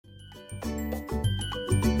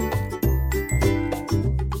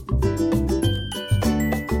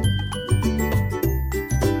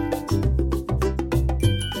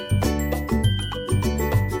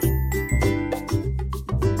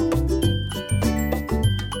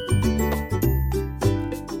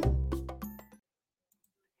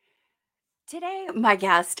Today, my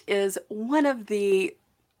guest is one of the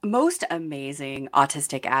most amazing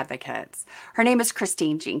autistic advocates. Her name is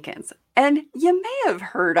Christine Jenkins, and you may have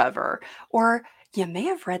heard of her, or you may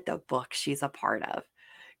have read the book she's a part of.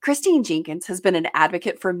 Christine Jenkins has been an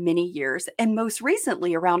advocate for many years, and most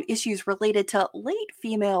recently around issues related to late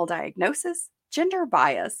female diagnosis, gender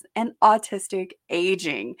bias, and autistic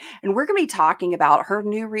aging. And we're going to be talking about her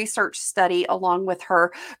new research study along with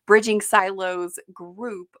her Bridging Silos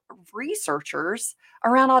group of researchers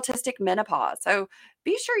around autistic menopause. So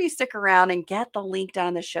be sure you stick around and get the link down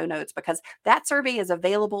in the show notes because that survey is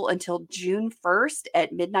available until June 1st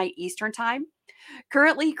at midnight Eastern Time.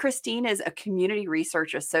 Currently, Christine is a community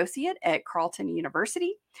research associate at Carleton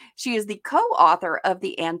University. She is the co-author of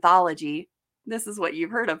the anthology. This is what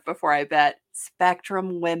you've heard of before, I bet.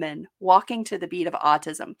 Spectrum Women, Walking to the Beat of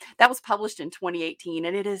Autism. That was published in 2018,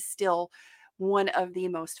 and it is still one of the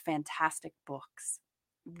most fantastic books.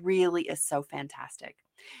 Really is so fantastic.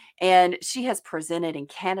 And she has presented in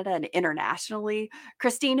Canada and internationally.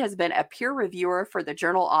 Christine has been a peer reviewer for the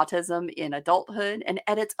journal Autism in Adulthood and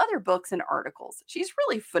edits other books and articles. She's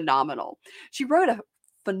really phenomenal. She wrote a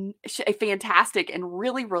fantastic and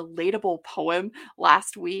really relatable poem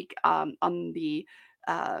last week on the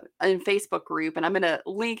in Facebook group, and I'm going to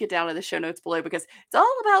link it down in the show notes below because it's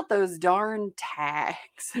all about those darn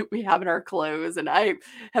tags that we have in our clothes. And I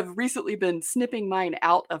have recently been snipping mine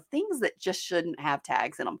out of things that just shouldn't have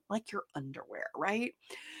tags in them, like your underwear, right?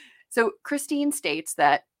 So Christine states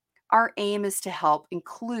that our aim is to help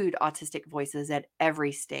include autistic voices at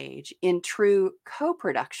every stage in true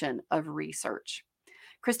co-production of research.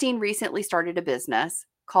 Christine recently started a business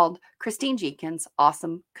called Christine Jenkins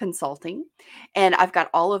Awesome Consulting. And I've got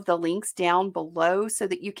all of the links down below so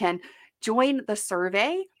that you can join the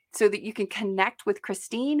survey so that you can connect with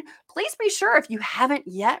Christine. Please be sure if you haven't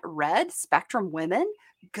yet read Spectrum Women,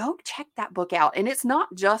 go check that book out. And it's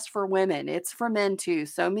not just for women, it's for men too.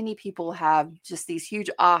 So many people have just these huge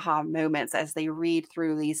aha moments as they read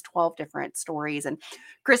through these 12 different stories. And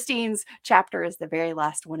Christine's chapter is the very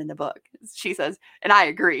last one in the book. She says, and I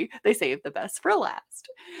agree, they save the best for last.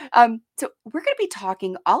 So we're going to be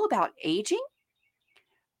talking all about aging,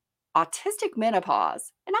 autistic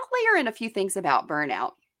menopause, and I'll layer in a few things about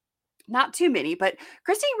burnout. Not too many, but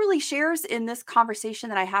Christine really shares in this conversation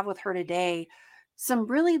that I have with her today some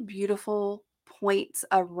really beautiful points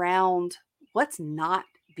around what's not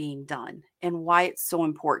being done and why it's so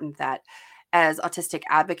important that as autistic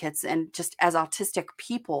advocates and just as autistic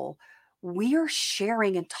people, we are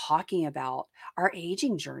sharing and talking about our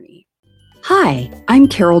aging journey. Hi, I'm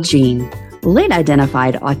Carol Jean, late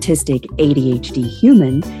identified autistic ADHD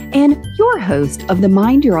human, and your host of the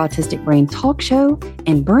Mind Your Autistic Brain talk show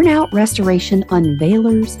and Burnout Restoration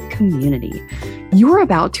Unveilers community. You're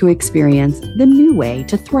about to experience the new way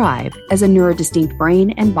to thrive as a neurodistinct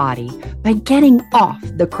brain and body by getting off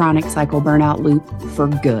the chronic cycle burnout loop for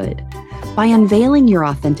good. By unveiling your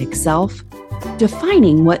authentic self,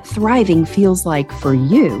 defining what thriving feels like for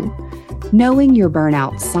you, knowing your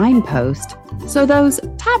burnout signpost, so those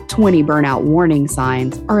top 20 burnout warning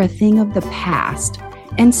signs are a thing of the past,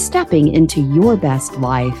 and stepping into your best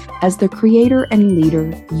life as the creator and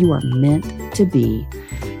leader you are meant to be.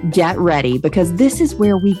 Get ready, because this is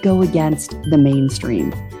where we go against the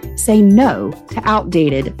mainstream, say no to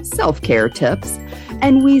outdated self-care tips,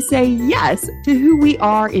 and we say yes to who we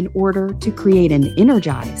are in order to create an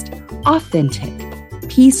energized, authentic,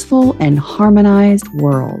 peaceful, and harmonized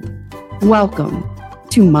world. Welcome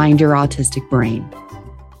to Mind Your Autistic Brain.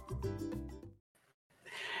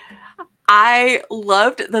 I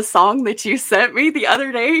loved the song that you sent me the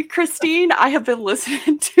other day, Christine. I have been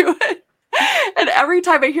listening to it. And every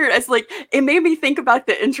time I hear it, it's like, it made me think about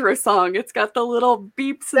the intro song. It's got the little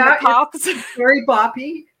beeps and the pops. Very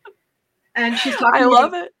boppy. And she's talking I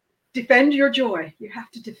love it. Defend your joy. You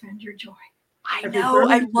have to defend your joy. I know.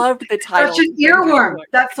 I loved the title. Such an earworm,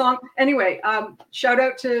 that song. Anyway, shout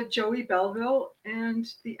out to Joey Belleville and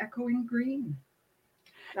the Echoing Green.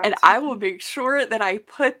 And I will make sure that I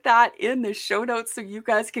put that in the show notes so you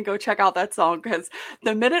guys can go check out that song, because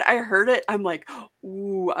the minute I heard it, I'm like,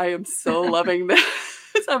 ooh, I am so loving this.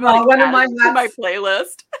 I'm like, one of my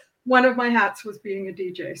playlist. One of my hats was being a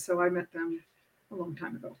DJ, so I met them a long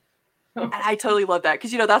time ago. And I totally love that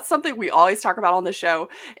because, that's something we always talk about on the show.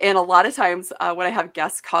 And a lot of times when I have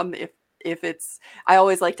guests come, if if it's, I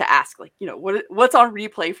always like to ask, like, what's on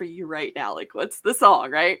replay for you right now? Like, what's the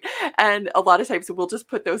song, right? And a lot of times we'll just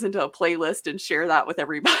put those into a playlist and share that with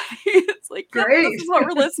everybody. It's like, yep, this Great. is what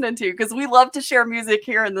we're listening to, because we love to share music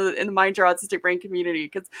here in the Mind Your Autistic Brain community,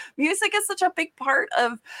 because music is such a big part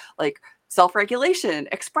of like self-regulation,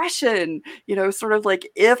 expression, sort of like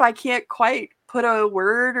if I can't quite put a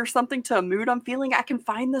word or something to a mood I'm feeling, I can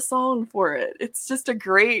find the song for it. It's just a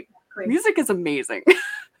great, music is amazing.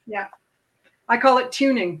 Yeah. I call it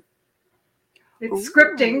tuning. It's Ooh.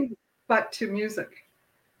 scripting, but to music.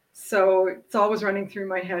 So it's always running through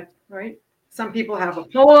my head, right? Some people have a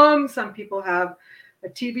poem, some people have a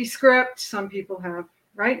TV script, some people have,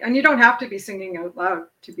 right? And you don't have to be singing out loud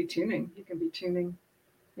to be tuning. You can be tuning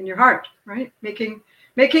in your heart, right? Making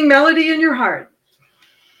melody in your heart.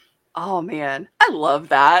 Oh man, I love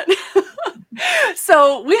that.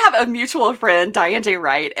 So we have a mutual friend, Diane J.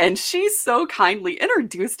 Wright, and she so kindly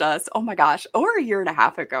introduced us, oh my gosh, over a year and a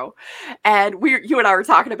half ago. And you and I were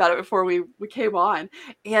talking about it before we came on.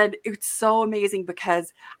 And it's so amazing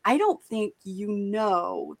because I don't think you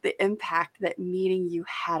know the impact that meeting you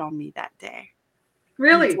had on me that day. You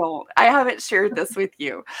Really? don't. I haven't shared this with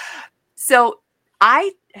you. So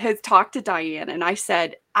I had talked to Diane and I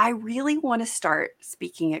said, I really want to start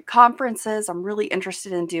speaking at conferences. I'm really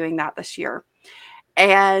interested in doing that this year.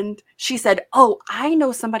 And she said, oh, I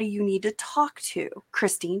know somebody you need to talk to,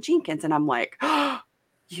 Christine Jenkins. And I'm like, oh,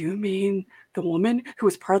 you mean the woman who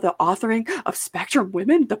was part of the authoring of Spectrum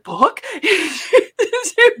Women, the book?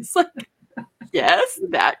 She was like, yes,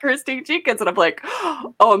 that Christine Jenkins. And I'm like,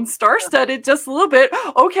 oh, I'm star-studded just a little bit.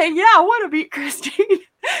 Okay, yeah, I want to meet Christine.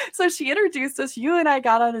 So she introduced us. You and I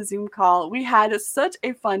got on a Zoom call. We had such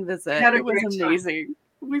a fun visit. It was amazing.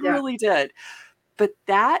 We really did. But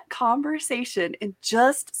that conversation and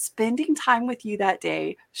just spending time with you that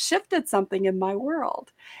day shifted something in my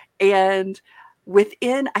world. And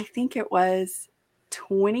within, I think it was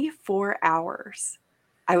 24 hours,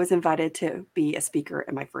 I was invited to be a speaker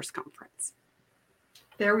at my first conference.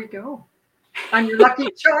 There we go. I'm your lucky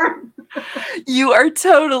charm. You are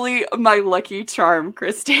totally my lucky charm,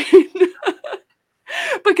 Christine.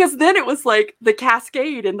 Because then it was like the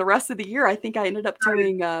cascade, and the rest of the year, I think I ended up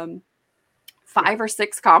doing 5 or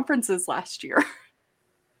 6 conferences last year.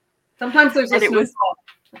 Sometimes there's a snowball.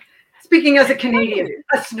 Speaking as a Canadian,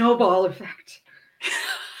 a snowball effect.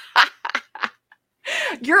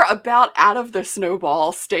 You're about out of the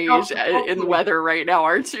snowball stage in the weather right now,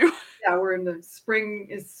 aren't you? Yeah, we're in the spring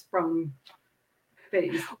is sprung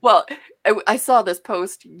phase. Well, I saw this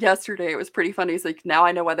post yesterday. It was pretty funny. It's like, now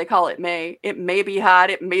I know why they call it May. It may be hot,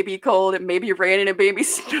 it may be cold, it may be raining, it may be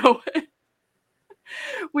snowing.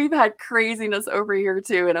 We've had craziness over here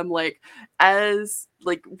too. And I'm like, as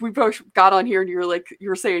like we both got on here and you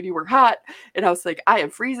were saying you were hot. And I was like, I am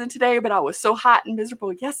freezing today, but I was so hot and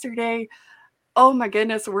miserable yesterday. Oh my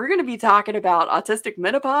goodness, we're going to be talking about autistic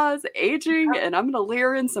menopause, aging, and I'm going to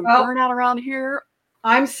layer in some burnout around here.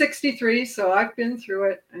 I'm 63, so I've been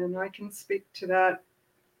through it, and I can speak to that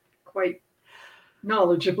quite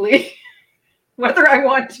knowledgeably, whether I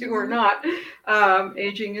want to or not.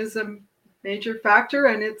 Aging is a major factor,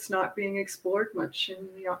 and it's not being explored much in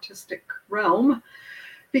the autistic realm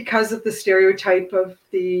because of the stereotype of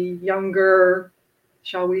the younger,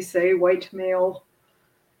 shall we say, white male,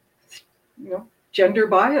 gender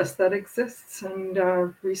bias that exists, and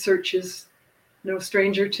research is no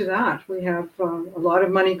stranger to that. We have a lot of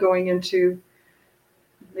money going into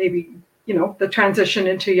maybe, the transition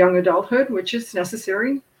into young adulthood, which is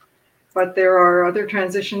necessary, but there are other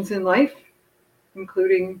transitions in life,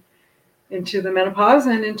 including into the menopause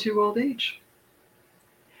and into old age.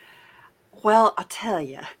 Well, I'll tell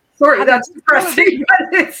you. Sorry, that's depressing,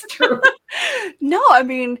 but it's true. No, I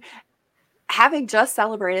mean, having just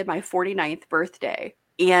celebrated my 49th birthday,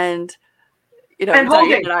 and and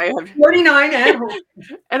Diane and I have 49 and holding.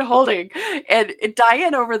 And holding. And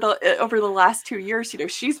Diane over the last 2 years,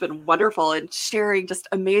 she's been wonderful and sharing just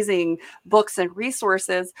amazing books and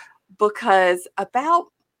resources, because about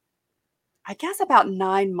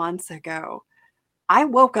 9 months ago, I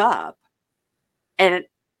woke up and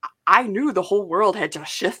I knew the whole world had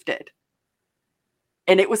just shifted.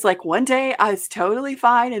 And it was like one day I was totally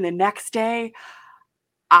fine, and the next day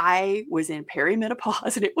I was in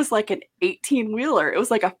perimenopause, and it was like an 18-wheeler. It was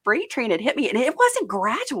like a freight train had hit me, and it wasn't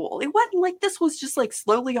gradual. It wasn't like this was just like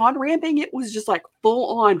slowly on ramping. It was just like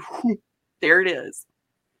full on. Whoop, there it is.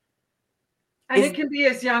 And it can be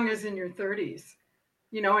as young as in your 30s,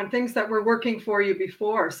 and things that were working for you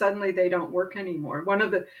before, suddenly they don't work anymore. One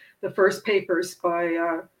of the first papers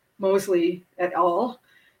by Mosley et al.,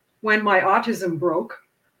 when my autism broke,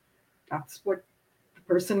 that's what the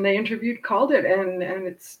person they interviewed called it, and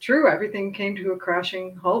it's true. Everything came to a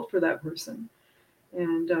crashing halt for that person.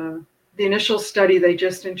 And the initial study, they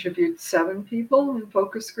just interviewed 7 people in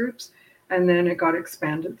focus groups, and then it got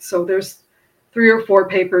expanded. So there's 3 or 4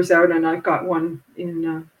 papers out, and I've got one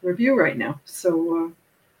in review right now. So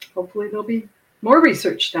hopefully there'll be more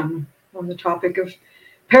research done on the topic of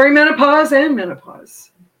perimenopause and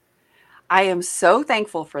menopause. I am so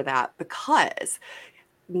thankful for that because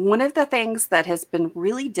one of the things that has been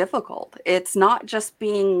really difficult, it's not just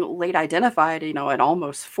being late identified, at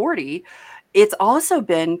almost 40. It's also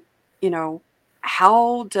been, you know,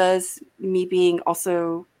 how does me being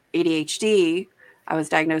also ADHD, I was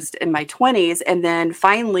diagnosed in my 20s, and then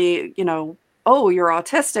finally, oh, you're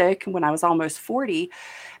autistic when I was almost 40.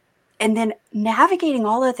 And then navigating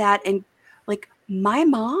all of that, and like my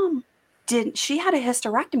mom didn't, she had a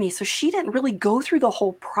hysterectomy, so she didn't really go through the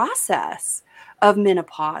whole process of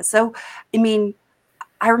menopause. So, I mean,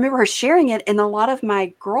 I remember her sharing it, and a lot of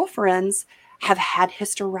my girlfriends have had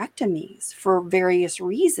hysterectomies for various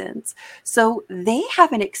reasons. So they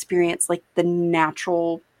haven't experienced like the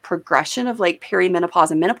natural progression of like perimenopause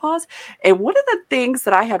and menopause. And one of the things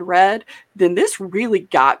that I had read, then this really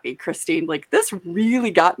got me, Christine. Like, this really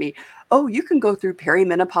got me. Oh, you can go through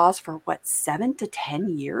perimenopause for what, 7 to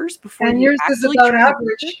 10 years before 10 you years is actually about truly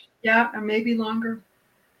reach it? average. Yeah, and maybe longer.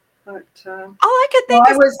 But All I could well,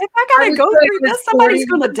 think is, if I I got to would go say it through was this, somebody's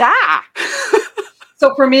 40. going to die.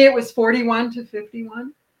 So for me, it was 41 to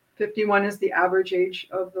 51. 51 is the average age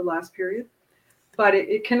of the last period, but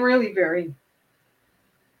it can really vary.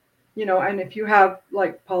 And if you have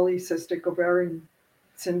like polycystic ovarian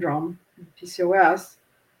syndrome, PCOS,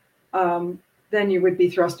 then you would be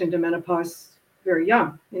thrust into menopause very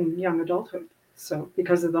young, in young adulthood. So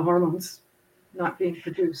because of the hormones not being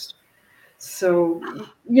produced. So,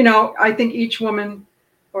 I think each woman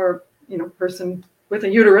or, person with a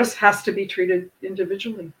uterus has to be treated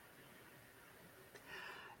individually.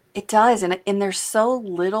 It does, and there's so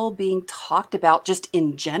little being talked about just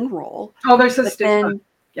in general. Oh, there's a But stigma. then,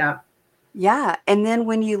 Yeah. yeah, and then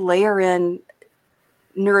when you layer in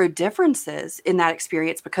neurodifferences in that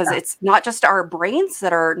experience, because Yeah. it's not just our brains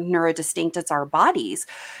that are neurodistinct, it's our bodies.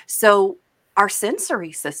 So our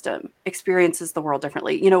sensory system experiences the world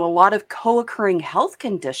differently. A lot of co-occurring health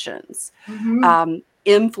conditions Hmm.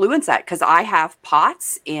 influence that, because I have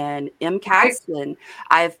POTS and Right. MCAS, and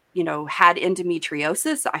I've had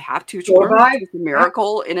endometriosis. I have two So have children, which I. is a Yeah.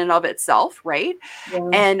 miracle in and of itself, right? Yeah.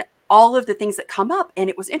 And all of the things that come up. And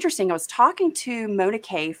it was interesting. I was talking to Mona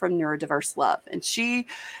Kay from Neurodiverse Love, and she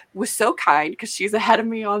was so kind because she's ahead of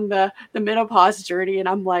me on the menopause journey. And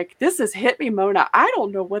I'm like, this has hit me, Mona. I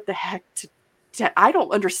don't know what the heck I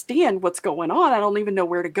don't understand what's going on. I don't even know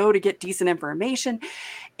where to go to get decent information.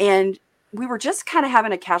 And we were just kind of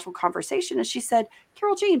having a casual conversation. And she said,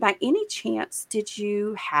 Carol Jean, by any chance, did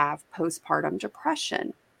you have postpartum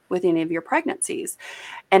depression with any of your pregnancies?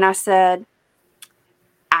 And I said,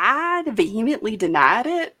 I vehemently denied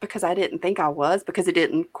it because I didn't think I was, because it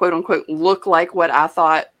didn't, quote unquote, look like what I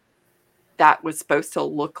thought that was supposed to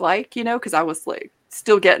look like, because I was like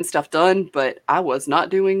still getting stuff done, but I was not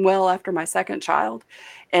doing well after my second child.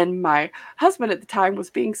 And my husband at the time was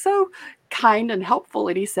being so kind and helpful.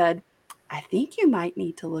 And he said, I think you might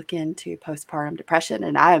need to look into postpartum depression.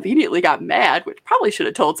 And I immediately got mad, which probably should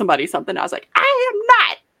have told somebody something. I was like, I am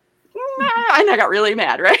not. And I got really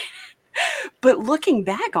mad, right? But looking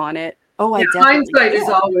back on it, oh, Yeah. I definitely Hindsight is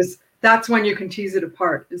did. always, that's when you can tease it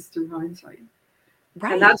apart, is through hindsight. And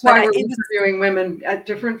Right. that's But why we're it was interviewing women at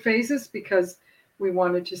different phases, because we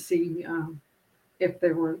wanted to see if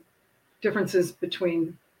there were differences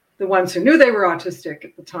between the ones who knew they were autistic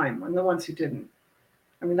at the time and the ones who didn't.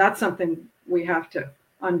 I mean, that's something we have to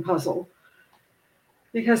unpuzzle,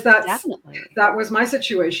 because definitely. that was my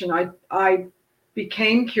situation. I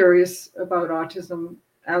became curious about autism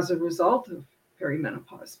as a result of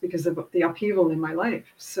perimenopause because of the upheaval in my life.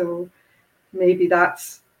 So maybe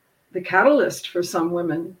that's the catalyst for some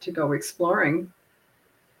women to go exploring,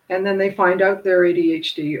 and then they find out they're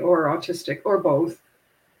ADHD or autistic or both,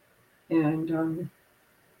 and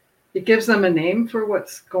it gives them a name for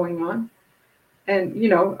what's going on.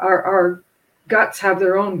 And our guts have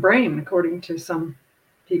their own brain, according to some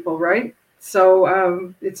people, right?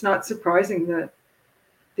 So it's not surprising that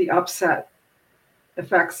the upset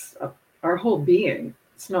affects our whole being.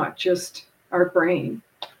 It's not just our brain.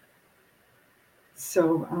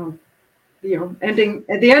 So ending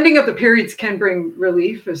at the ending of the periods can bring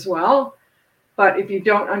relief as well. But if you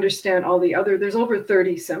don't understand all the other, there's over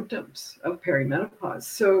 30 symptoms of perimenopause.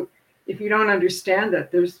 So if you don't understand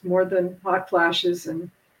that there's more than hot flashes and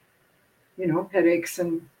headaches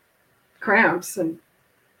and cramps, and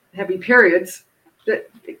heavy periods, that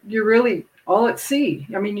you're really all at sea.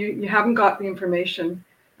 I mean, you haven't got the information,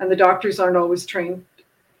 and the doctors aren't always trained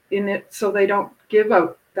in it, so they don't give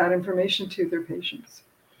out that information to their patients.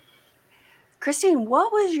 Christine,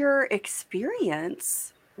 what was your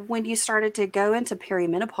experience when you started to go into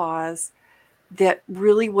perimenopause that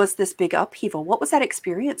really was this big upheaval? What was that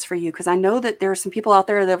experience for you? Because I know that there are some people out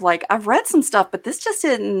there that have like, I've read some stuff, but this just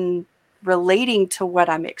isn't relating to what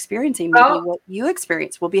I'm experiencing. Maybe Well, what you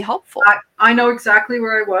experience will be helpful. I know exactly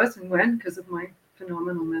where I was and when because of my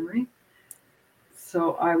phenomenal memory.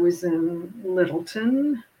 So I was in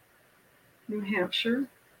Littleton, New Hampshire,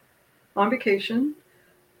 on vacation,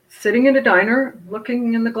 sitting in a diner,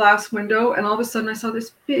 looking in the glass window, and all of a sudden I saw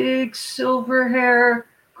this big silver hair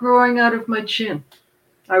growing out of my chin.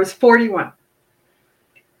 I was 41.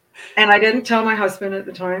 And I didn't tell my husband at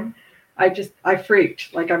the time. I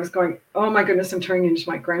freaked. Like I was going, oh my goodness, I'm turning into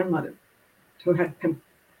my grandmother who had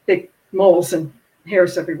big moles and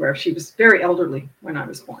hairs everywhere. She was very elderly when I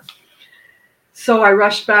was born. So I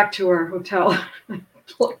rushed back to our hotel,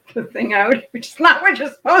 plucked the thing out, which is not what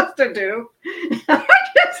you're supposed to do.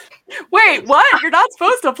 Wait, what? You're not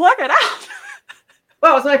supposed to pluck it out.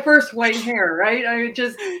 Well, it was my first white hair, right? I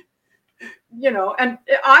just, and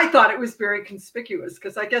I thought it was very conspicuous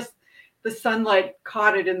because I guess the sunlight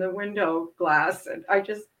caught it in the window glass, and I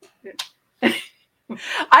just.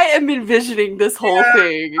 I am envisioning this whole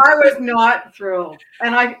thing. I was not thrilled,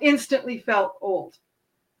 and I instantly felt old,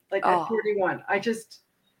 like at 41.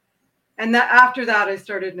 And that after that, I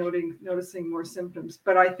started noticing more symptoms.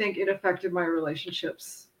 But I think it affected my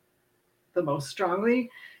relationships the most strongly.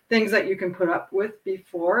 Things that you can put up with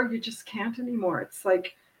before, you just can't anymore. It's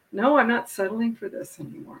like, no, I'm not settling for this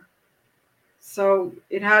anymore. So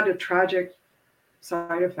it had a tragic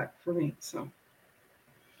side effect for me. So,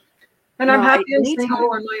 and I'm happy and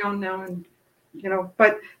single on my own now, and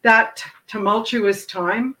but that tumultuous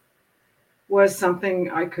time was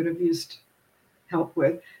something I could have used help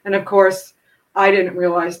with. And of course, I didn't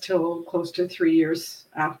realize till close to 3 years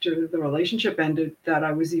after the relationship ended that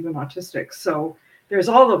I was even autistic. So there's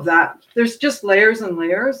all of that. There's just layers and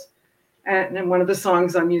layers. And then one of the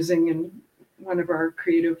songs I'm using in one of our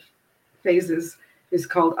creative phases is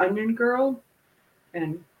called Onion Girl.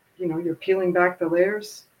 And, you're peeling back the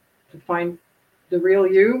layers to find the real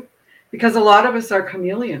you. Because a lot of us are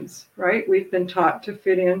chameleons, right? We've been taught to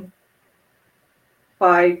fit in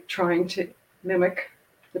by trying to mimic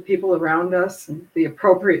the people around us and the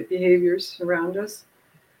appropriate behaviors around us.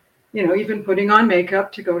 Even putting on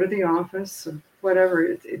makeup to go to the office or whatever.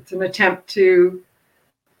 It's an attempt to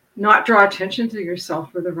not draw attention to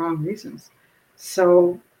yourself for the wrong reasons.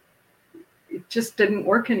 So it just didn't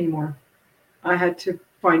work anymore. I had to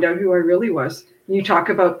find out who I really was. You talk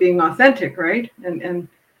about being authentic, right? And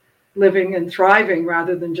living and thriving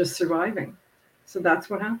rather than just surviving. So that's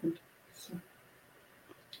what happened.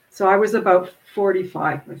 So I was about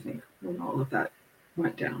 45, I think, when all of that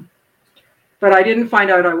went down. But I didn't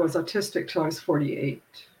find out I was autistic till I was 48.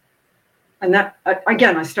 And that,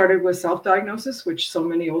 again, I started with self-diagnosis, which so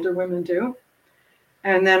many older women do.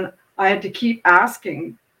 And then I had to keep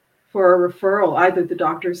asking for a referral. Either the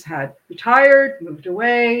doctors had retired, moved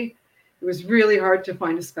away. It was really hard to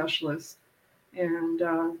find a specialist. And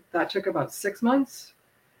that took about 6 months.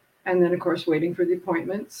 And then, of course, waiting for the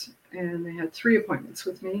appointments. And they had 3 appointments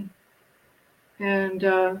with me. And,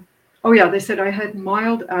 they said I had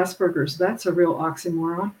mild Asperger's. That's a real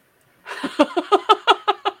oxymoron.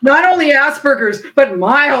 Not only Asperger's, but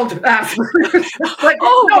mild Asperger's. Like,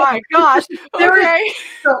 my gosh. Okay.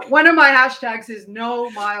 So one of my hashtags is no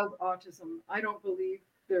mild autism. I don't believe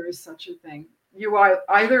there is such a thing. You are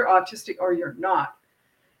either autistic or you're not.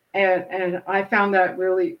 And I found that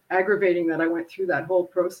really aggravating that I went through that whole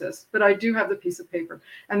process. But I do have the piece of paper.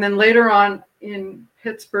 And then later on in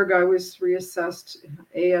Pittsburgh, I was reassessed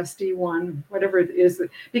ASD1, whatever it is.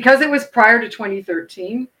 Because it was prior to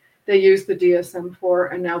 2013, they used the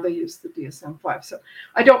DSM-4, and now they use the DSM-5. So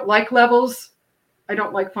I don't like levels. I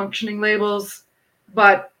don't like functioning labels.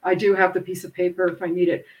 But I do have the piece of paper if I need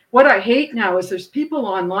it. What I hate now is there's people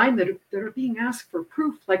online that are being asked for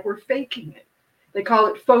proof, like we're faking it. They call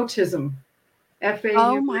it photism. F-A-U.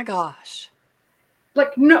 Oh my gosh.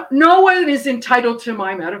 Like no one is entitled to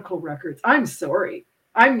my medical records. I'm sorry.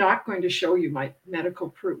 I'm not going to show you my medical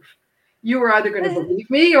proof. You are either going to believe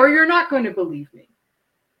me or you're not going to believe me.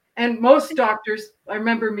 And most doctors, I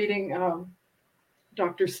remember meeting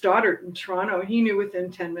Dr. Stoddart in Toronto. He knew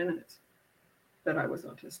within 10 minutes that I was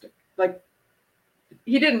autistic. Like,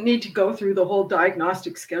 he didn't need to go through the whole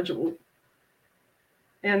diagnostic schedule.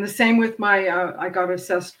 And the same with my, I got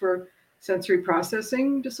assessed for sensory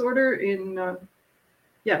processing disorder in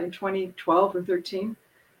in 2012 or 13,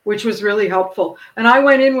 which was really helpful. And I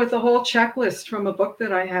went in with a whole checklist from a book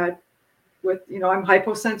that I had with, I'm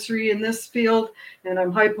hyposensory in this field and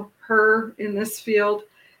I'm hyper in this field.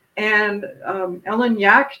 And Ellen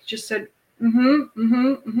Yak just said,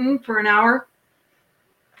 for an hour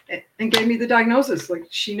and gave me the diagnosis. Like,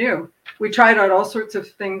 she knew. We tried out all sorts of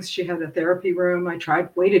things. She had a therapy room. I tried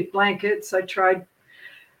weighted blankets. I tried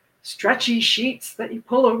stretchy sheets that you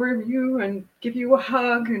pull over you and give you a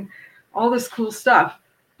hug and all this cool stuff.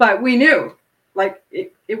 But we knew, like,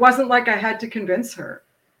 it wasn't like I had to convince her.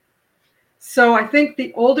 So I think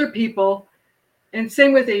the older people, and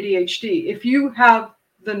same with ADHD, if you have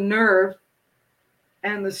the nerve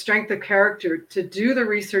and the strength of character to do the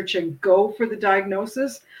research and go for the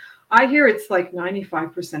diagnosis, I hear it's like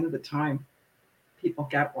 95% of the time people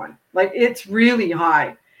get one. Like, it's really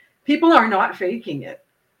high. People are not faking it.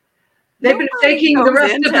 They've been faking the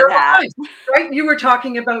rest of their lives, right? You were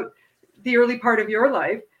talking about the early part of your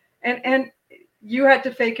life, and you had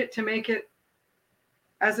to fake it to make it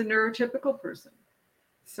as a neurotypical person.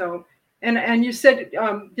 So, and you said,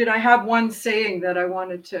 did I have one saying that I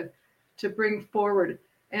wanted to bring forward?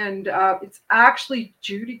 And it's actually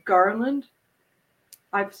Judy Garland.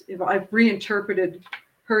 I've reinterpreted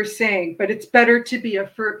her saying, but it's better to be a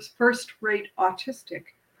first-rate autistic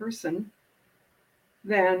person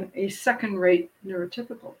than a second-rate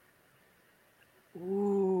neurotypical.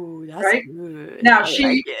 Ooh, that's right. Good. Now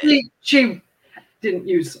she didn't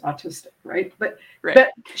use autistic, right? But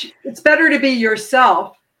it's better to be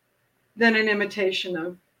yourself than an imitation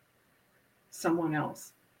of someone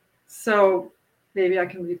else. So maybe I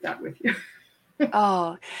can leave that with you.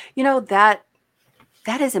 Oh,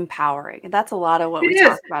 that is empowering. And that's a lot of what we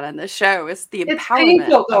talk about in this show, is the empowerment. It's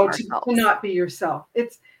painful, though, of ourselves. to not be yourself.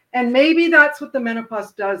 And maybe that's what the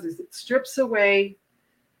menopause does, is it strips away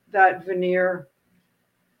that veneer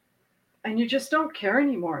and you just don't care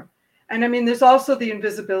anymore. And I mean, there's also the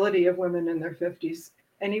invisibility of women in their 50s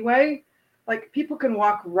anyway. Like, people can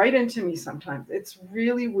walk right into me sometimes. It's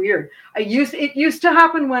really weird. It used to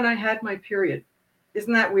happen when I had my period.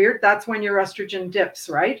 Isn't that weird? That's when your estrogen dips,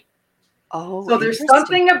 right? Oh, so there's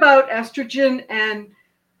something about estrogen and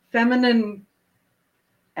feminine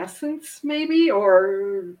essence, maybe,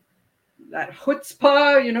 or that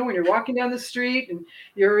chutzpah, when you're walking down the street and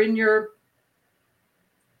you're in your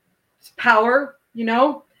power,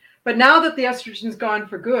 But now that the estrogen's gone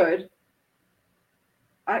for good,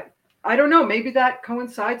 I don't know. Maybe that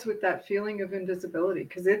coincides with that feeling of invisibility,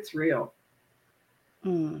 because it's real.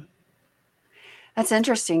 That's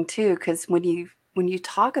interesting too, because when you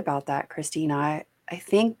talk about that, Christine, I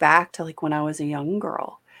think back to like when I was a young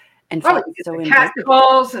girl and felt so the invisible. Cat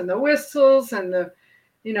calls and the whistles and the,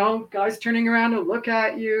 guys turning around to look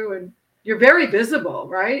at you, and you're very visible,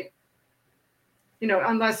 right?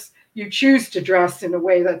 Unless you choose to dress in a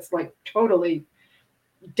way that's like totally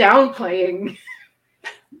downplaying,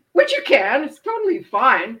 which you can, it's totally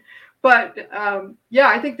fine. But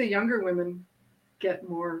I think the younger women get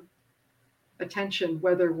more attention,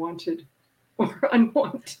 whether wanted or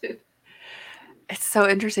unwanted. It's so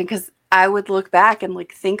interesting, because I would look back and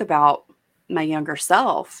like think about my younger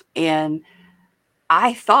self, and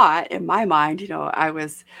I thought in my mind, I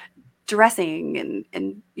was dressing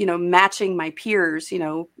and matching my peers,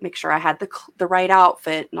 make sure I had the right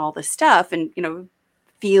outfit and all this stuff, and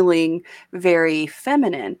feeling very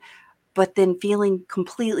feminine, but then feeling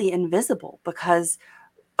completely invisible because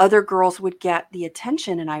other girls would get the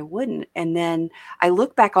attention and I wouldn't. And then I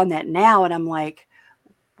look back on that now and I'm like,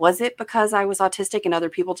 was it because I was autistic and other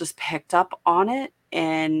people just picked up on it,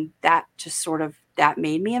 and that just that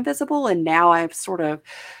made me invisible? And now I've sort of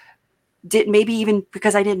maybe even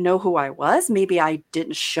because I didn't know who I was, maybe I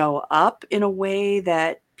didn't show up in a way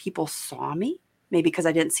that people saw me, maybe because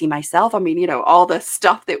I didn't see myself. I mean, all the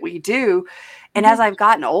stuff that we do. And as I've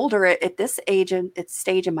gotten older at this age and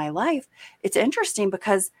stage in my life, it's interesting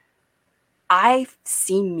because I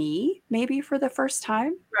see me maybe for the first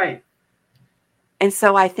time. Right. And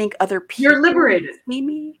so I think other people You're liberated. See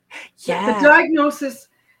me. Yeah. The diagnosis,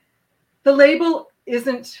 the label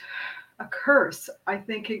isn't a curse. I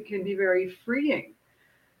think it can be very freeing.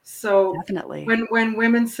 So definitely, when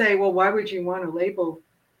women say, well, why would you want to label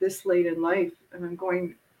this late in life? And I'm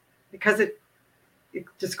going, because it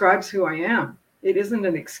describes who I am. It isn't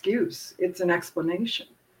an excuse. It's an explanation.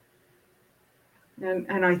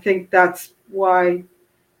 And I think that's why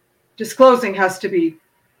disclosing has to be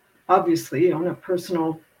obviously on a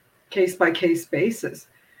personal case-by-case basis.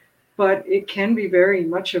 But it can be very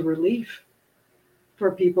much a relief for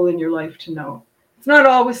people in your life to know. It's not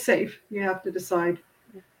always safe. You have to decide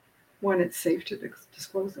when it's safe to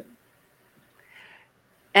disclose it.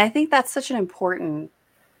 And I think that's such an important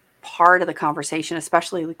part of the conversation,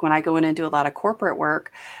 especially like when I go in and do a lot of corporate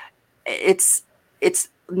work. It's it's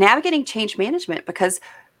navigating change management because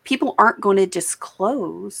people aren't going to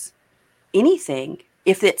disclose anything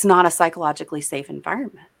if it's not a psychologically safe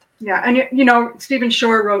environment. Yeah, and you know, Stephen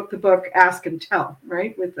Shore wrote the book Ask and Tell,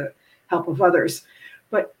 right, with the help of others.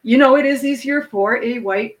 But you know, it is easier for a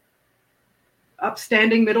white,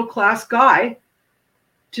 upstanding, middle class guy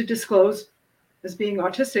to disclose as being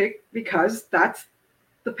autistic because that's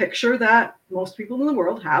the picture that most people in the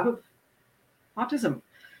world have of autism.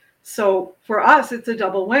 So for us, it's a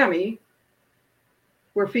double whammy.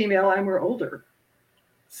 We're female and we're older.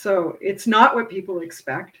 So it's not what people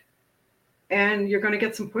expect. And you're going to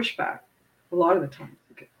get some pushback. A lot of the time,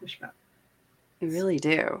 you get pushback. I really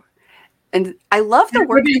do. And I love the It would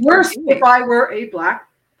work be that you're worse if doing. I were a Black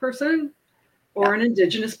person Yeah, or an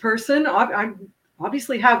Indigenous person. I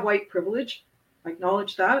obviously have white privilege. I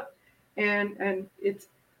acknowledge that. And it's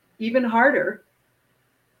even harder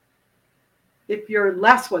if you're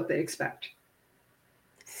less what they expect.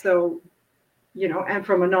 So, you know, and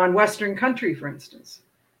from a non-Western country, for instance,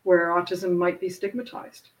 where autism might be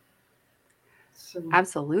stigmatized. So,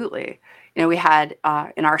 absolutely. You know, we had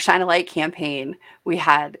in our Shine a Light campaign, we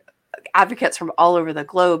had advocates from all over the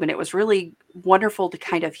globe, and it was really wonderful to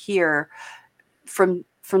kind of hear from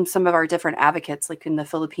some of our different advocates, like in the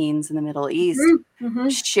Philippines and the Middle East, mm-hmm.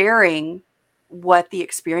 sharing what the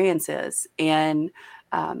experience is, and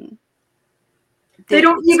um, They that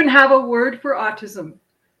don't even have a word for autism.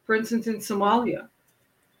 For instance, in Somalia,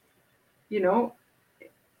 you know,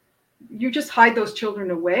 you just hide those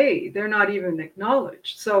children away. They're not even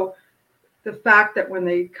acknowledged. So the fact that when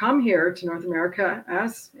they come here to North America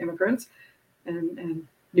as immigrants and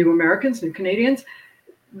new Americans, new Canadians,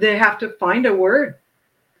 they have to find a word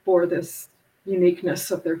for this uniqueness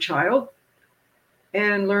of their child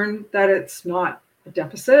and learn that it's not a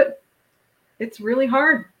deficit. It's really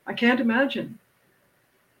hard. I can't imagine.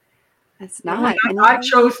 it's You know, and not. And I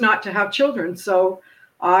chose not to have children, so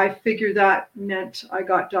I figured that meant I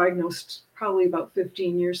got diagnosed probably about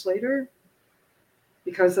 15 years later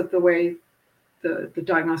because of the way the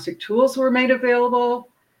diagnostic tools were made available.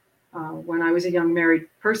 When I was a young married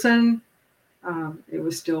person, it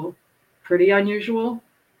was still pretty unusual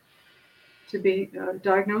to be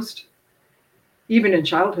diagnosed, even in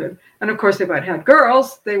childhood. And of course, if I'd had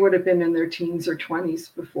girls, they would have been in their teens or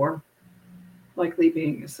 20s before likely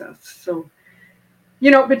being assessed. So, you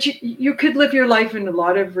know, but you could live your life in a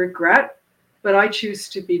lot of regret, but I choose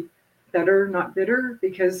to be better, not bitter,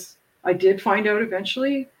 because I did find out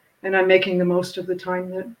eventually, and I'm making the most of the time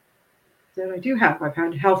that I do have. I've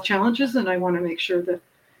had health challenges, and I want to make sure that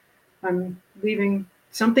I'm leaving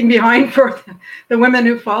something behind for the women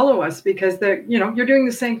who follow us, because they're, you know, you're doing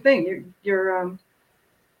the same thing. You're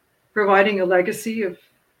providing a legacy of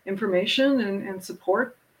information and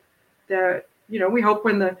support that, you know, we hope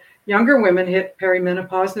when the younger women hit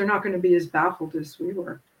perimenopause, they're not going to be as baffled as we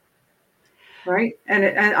were, right? And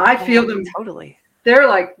I feel oh, them. totally. They're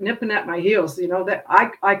like nipping at my heels, you know, that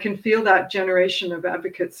I can feel that generation of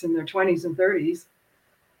advocates in their 20s and 30s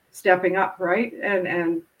stepping up, right?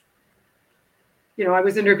 And you know, I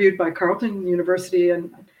was interviewed by Carleton University,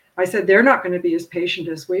 and I said they're not going to be as patient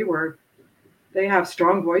as we were. They have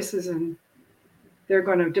strong voices, and they're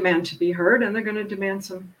going to demand to be heard, and they're going to demand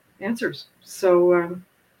some answers. So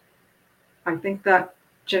I think that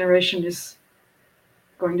generation is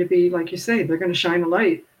going to be, like you say, they're going to shine a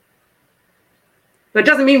light. But it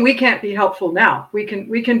doesn't mean we can't be helpful now. We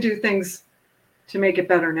can do things to make it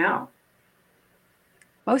better now.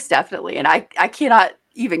 Most definitely. And I cannot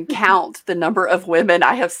even count the number of women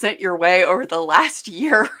I have sent your way over the last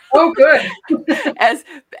year Oh, good. as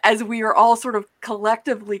as we are all sort of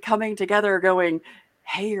collectively coming together going,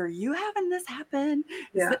 hey, are you having this happen?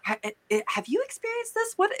 Is Yeah. that have you experienced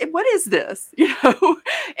this? What is this? You know,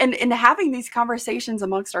 and having these conversations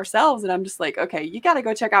amongst ourselves. And I'm just like, okay, you got to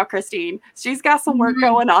go check out Christine. She's got some work Mm-hmm.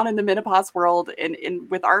 going on in the menopause world, and in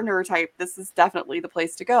with our neurotype, this is definitely the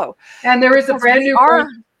place to go And there is a because brand we new book.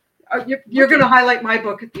 are You're going to looking. highlight my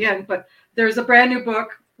book at the end, but there's a brand new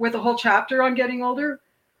book with a whole chapter on getting older,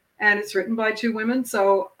 and it's written by two women.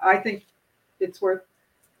 So I think it's worth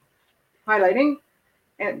highlighting.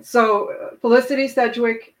 And so Felicity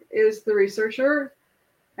Sedgwick is the researcher,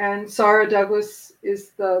 and Sarah Douglas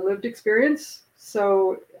is the lived experience.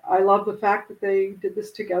 So I love the fact that they did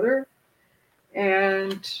this together.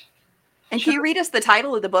 And And can you read us the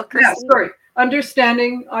title of the book, yeah, Christine? sorry.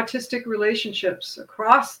 Understanding autistic relationships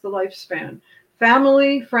across the lifespan,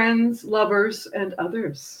 family, friends, lovers, and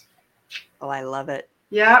others. Oh, I love it.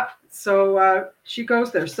 Yeah, so she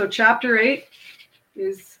goes there. So chapter 8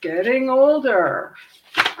 is getting older.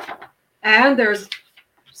 And there's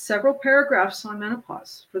several paragraphs on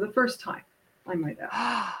menopause for the first time, I might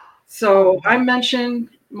add. So Oh, I mentioned,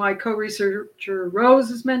 my co-researcher Rose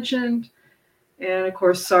is mentioned, and of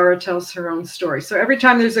course Sarah tells her own story. So every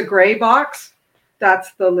time there's a gray box,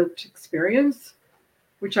 that's the lived experience,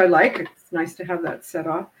 which I like. It's nice to have that set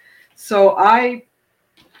off. So I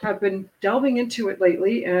have been delving into it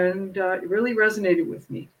lately, and it really resonated with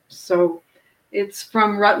me. So it's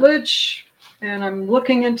from Rutledge, and I'm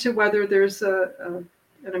looking into whether there's an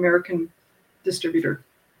American distributor.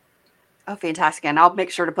 oh, fantastic. And I'll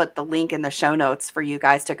make sure to put the link in the show notes for you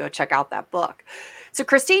guys to go check out that book. So,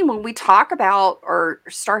 Christine, when we talk about or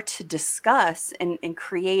start to discuss and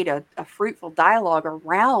create a fruitful dialogue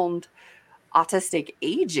around autistic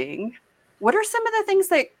aging, what are some of the things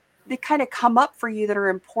that kind of come up for you that are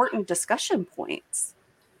important discussion points?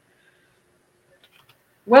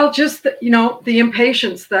 Well, just the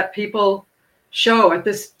impatience that people show at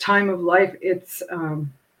this time of life. It's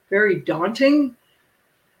very daunting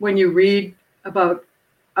when you read about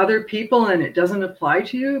other people and it doesn't apply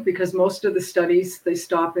to you, because most of the studies, they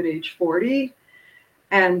stop at age 40,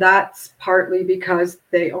 and that's partly because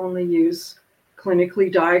they only use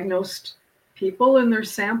clinically diagnosed people in their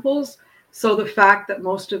samples. So the fact that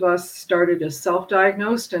most of us started as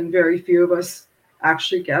self-diagnosed and very few of us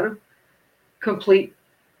actually get a complete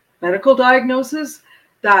medical diagnosis,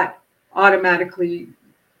 that automatically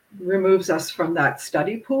removes us from that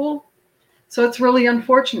study pool. So it's really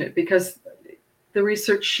unfortunate, because the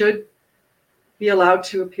research should be allowed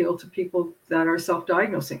to appeal to people that are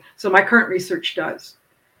self-diagnosing. So my current research does.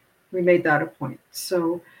 We made that a point.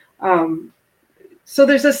 Um, so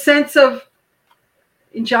there's a sense of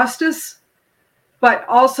injustice, but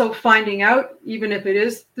also finding out, even if it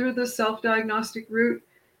is through the self-diagnostic route,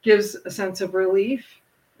 gives a sense of relief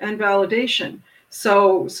and validation.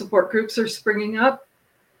 So support groups are springing up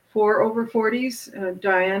for over 40s.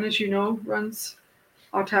 Diane, as you know, runs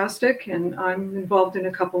Autistic, and I'm involved in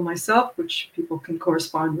a couple myself, which people can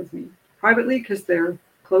correspond with me privately because they're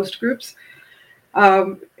closed groups.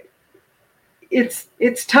 Um,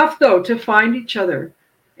 it's tough though to find each other,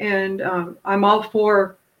 and I'm all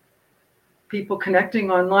for people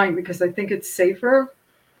connecting online, because I think it's safer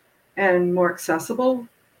and more accessible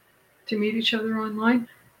to meet each other online.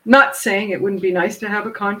 Not saying it wouldn't be nice to have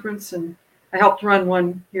a conference, and I helped run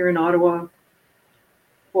one here in Ottawa.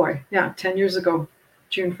 Boy, yeah, 10 years ago,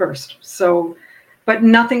 June 1st. So, but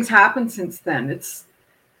nothing's happened since then. It's,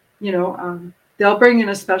 they'll bring in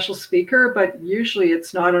a special speaker, but usually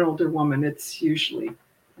it's not an older woman. It's usually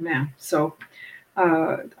a man. So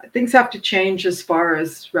things have to change as far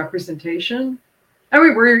as representation. And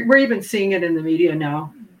we're even seeing it in the media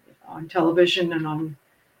now, on television and on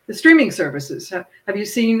the streaming services. Have you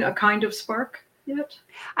seen A Kind of Spark yet?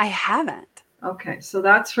 I haven't. Okay, so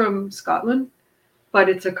that's from Scotland, but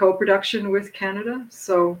it's a co-production with Canada.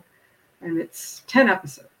 And it's 10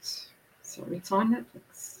 episodes. So it's on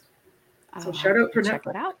Netflix. So shout out for check Netflix.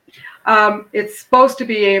 it out. It's supposed to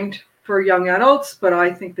be aimed for young adults, but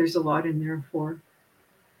I think there's a lot in there for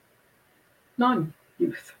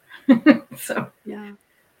non-youth. Yeah.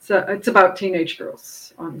 So it's about teenage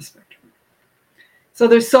girls on the spectrum. So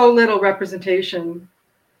there's so little representation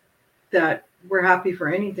that we're happy for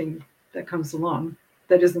anything that comes along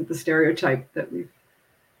that isn't the stereotype that we've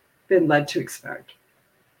been led to expect.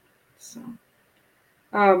 So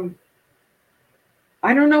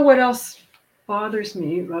I don't know what else bothers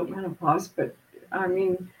me about menopause, but I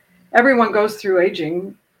mean, everyone goes through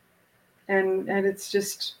aging, and that's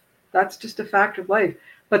just a fact of life.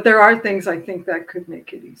 But there are things I think that could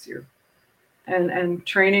make it easier, and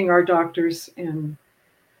training our doctors and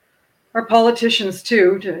our politicians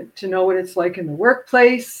too to know what it's like in the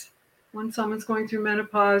workplace when someone's going through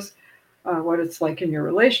menopause, what it's like in your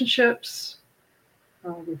relationships,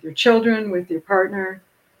 with your children, with your partner.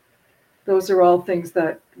 Those are all things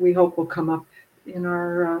that we hope will come up in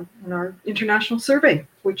our international survey,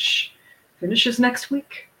 which finishes next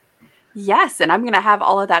week. Yes, and I'm going to have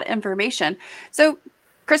all of that information. So,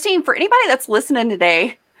 Christine, for anybody that's listening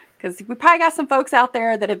today, because we probably got some folks out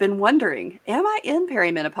there that have been wondering, am I in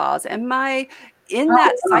perimenopause? Am I in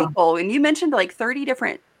that Oh, cycle? And you mentioned like 30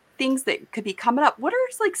 different things that could be coming up. What are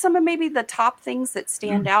like some of maybe the top things that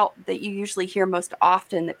stand out that you usually hear most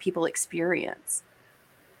often that people experience?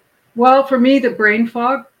 well, for me, the brain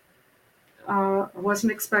fog. I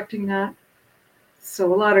wasn't expecting that,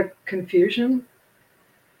 so a lot of confusion,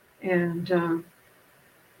 and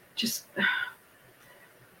just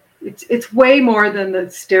it's way more than the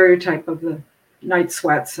stereotype of the night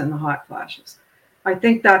sweats and the hot flashes. I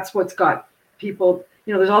think that's what's got people.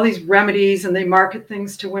 there's all these remedies and they market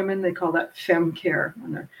things to women. They call that femme care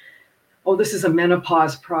when they're, oh, this is a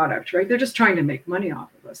menopause product, right? They're just trying to make money off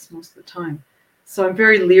of us most of the time. So I'm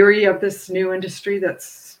very leery of this new industry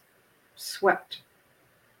that's swept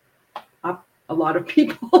up a lot of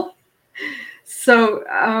people. So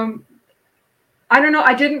I don't know.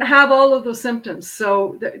 I didn't have all of those symptoms.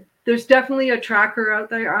 So there's definitely a tracker out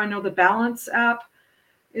there. I know the Balance app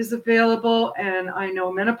is available, and I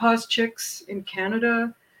know Menopause Chicks in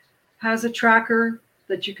Canada has a tracker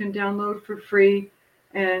that you can download for free.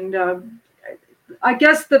 And I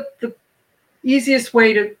guess the easiest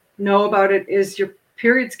way to know about it is your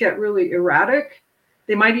periods get really erratic.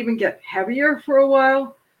 They might even get heavier for a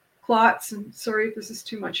while, clots. And sorry if this is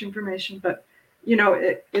too much information, but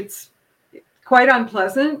it's quite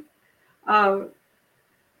unpleasant.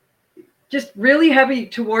 Just really heavy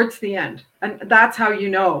towards the end. And that's how you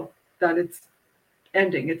know that it's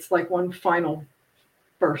ending. It's like one final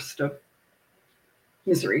burst of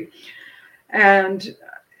misery. And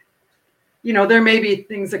there may be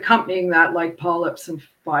things accompanying that, like polyps and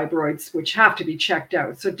fibroids, which have to be checked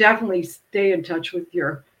out. So definitely stay in touch with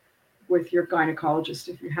your gynecologist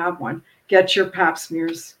if you have one. Get your pap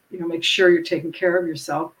smears. Make sure you're taking care of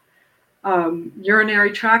yourself.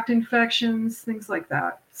 Urinary tract infections, things like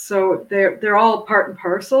that. So they're all part and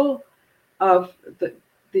parcel of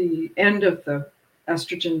the end of the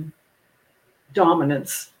estrogen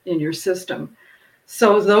dominance in your system.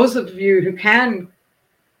 So those of you who can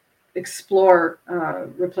explore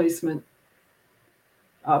replacement,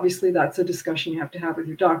 obviously that's a discussion you have to have with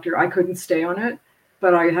your doctor. I couldn't stay on it,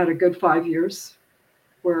 but I had a good 5 years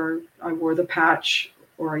where I wore the patch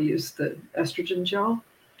or I used the estrogen gel.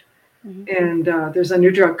 Mm-hmm. And there's a new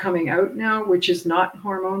drug coming out now, which is not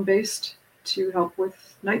hormone based, to help with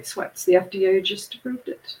night sweats. The FDA just approved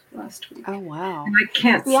it last week. Oh, wow. And I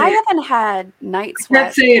can't say I haven't had night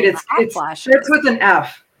sweats. I can't say it. It starts with an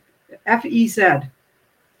F. F-E-Z.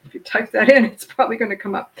 If you type that in, it's probably going to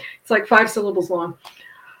come up. It's like 5 syllables long.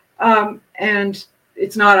 And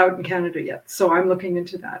it's not out in Canada yet. So I'm looking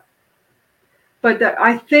into that. But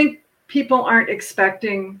I think people aren't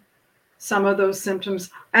expecting some of those symptoms.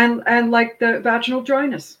 And like the vaginal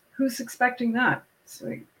dryness. Who's expecting that? It's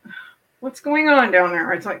like, what's going on down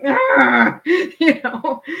there? It's like,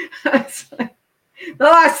 it's like the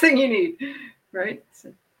last thing you need, right?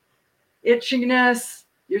 So, itchiness,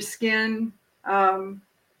 your skin. I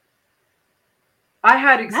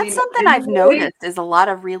had eczema. That's something I've noticed is a lot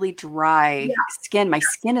of really dry skin. My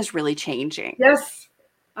skin is really changing. Yes.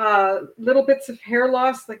 Little bits of hair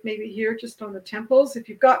loss, like maybe here just on the temples. If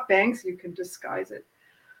you've got bangs, you can disguise it.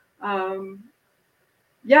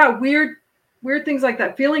 Weird things like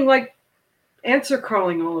that. Feeling like ants are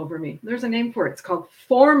crawling all over me. There's a name for it. It's called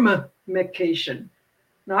formication.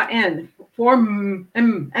 Not N.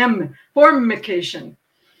 Formication.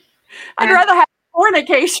 I'd rather have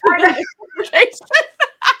fornication.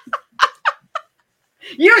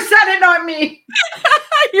 You said it, not me.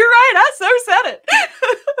 You're right. I so said it.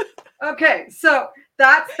 Okay, so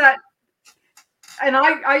that's that. And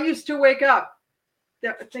I used to wake up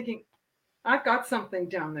thinking, I've got something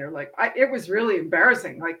down there. Like it was really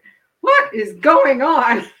embarrassing. Like, what is going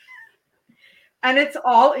on? And it's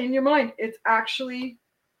all in your mind. It's actually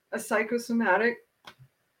a psychosomatic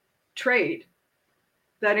trait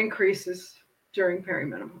that increses during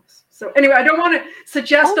perimenopause. So anyway, I don't want to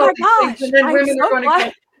suggest all these things, and then women are going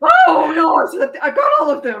to go, oh no, I got all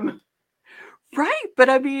of them. Right. But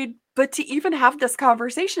I mean, to even have this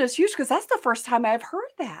conversation is huge because that's the first time I've heard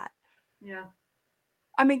that. Yeah.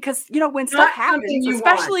 I mean, because, when stuff happens,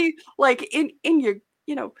 especially like in your,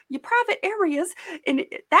 your private areas and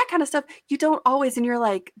that kind of stuff, you don't always, and you're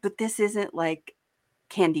like, but this isn't like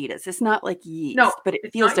candidas. It's not like yeast, but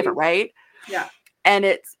it feels different, right? Yeah. And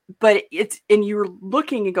and you're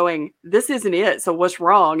looking and going, this isn't it. So what's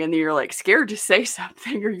wrong? And then you're like scared to say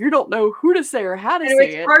something, or you don't know who to say or how to say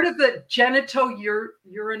it. It's part of the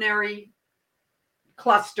genitourinary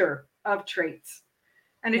cluster of traits.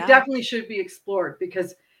 And it definitely should be explored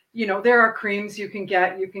because, there are creams you can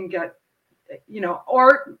get,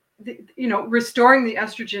 or, restoring the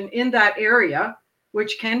estrogen in that area,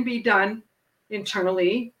 which can be done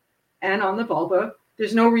internally and on the vulva.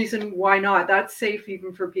 There's no reason why not. That's safe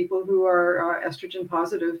even for people who are estrogen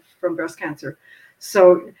positive from breast cancer.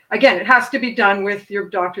 So again, it has to be done with your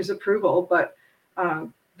doctor's approval, but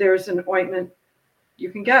there's an ointment you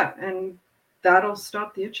can get and that'll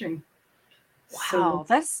stop the itching. Wow,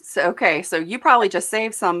 that's okay. So you probably just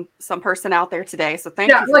saved some person out there today. So thank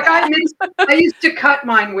you. Like I used to cut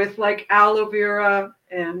mine with like aloe vera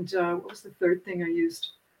and what was the third thing I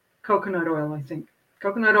used? Coconut oil, I think.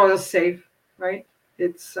 Coconut oil is safe, right?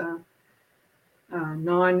 It's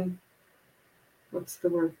non, what's the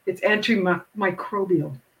word? It's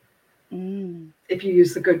antimicrobial Mm. if you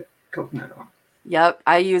use the good coconut oil. Yep,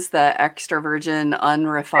 I use the extra virgin Okay.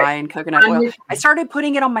 unrefined coconut oil. I Unrefined. started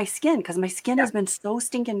putting it on my skin because my skin Yeah. has been so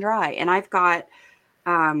stinking dry, and I've got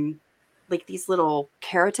um like these little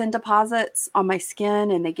keratin deposits on my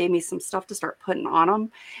skin, and they gave me some stuff to start putting on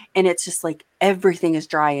them, and it's just like everything is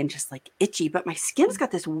dry and just like itchy, but my skin's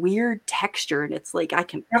got this weird texture, and it's like I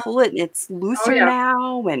can Yep. pull it and it's Oh, looser yeah.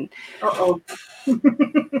 now, and Uh-oh.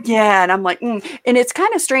 yeah, and I'm like, and it's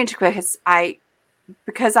kind of strange because I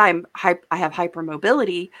have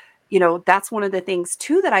hypermobility, that's one of the things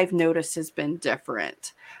too that I've noticed has been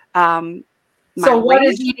different. Um, my So what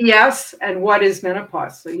is range EDS and what is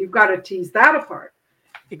menopause? So you've got to tease that apart.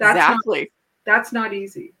 That's not exactly. that's not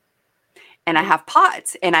easy. And I Yeah. have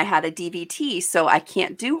POTS and I had a DVT, so I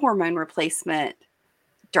can't do hormone replacement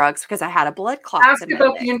drugs because I had a blood clot Ask submitted.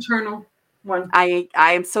 about the internal one. I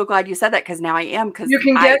am so glad you said that because now I am because You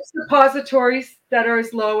can I get suppositories that are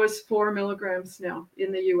as low as 4 milligrams now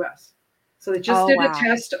in the US. So they just oh did a wow.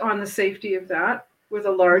 test on the safety of that with a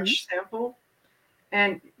Mhm. large sample.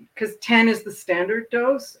 And because 10 is the standard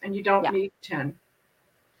dose, and you don't Yeah. need 10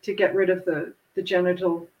 to get rid of the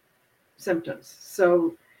genital symptoms.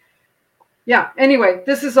 So, yeah, anyway,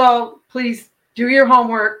 this is all, please do your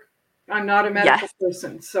homework. I'm not a medical Yes.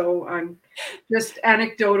 person, so I'm just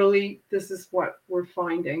anecdotally, this is what we're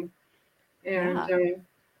finding. And, Yeah.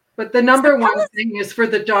 but the So number tell one us. thing is for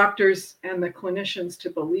the doctors and the clinicians to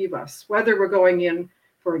believe us, whether we're going in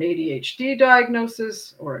for an ADHD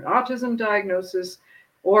diagnosis or an autism diagnosis,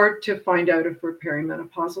 or to find out if we're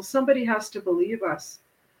perimenopausal. Somebody has to believe us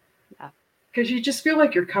Yeah. because you just feel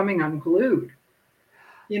like you're coming unglued.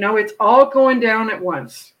 It's all going down at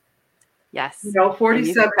once. Yes. And you've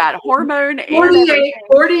 47, got hormone and 48, everything.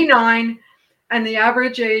 49, and the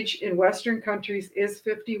average age in Western countries is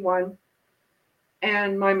 51.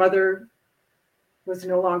 And my mother was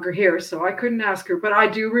no longer here, so I couldn't ask her. But I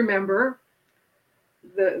do remember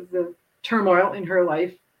the turmoil in her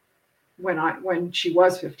life when she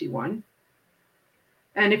was 51.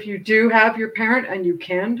 And if you do have your parent and you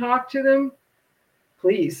can talk to them,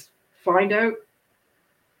 please find out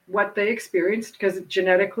what they experienced, because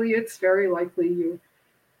genetically it's very likely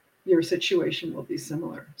your situation will be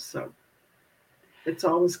similar. So it's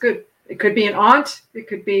always good. It could be an aunt, it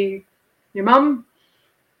could be your mom,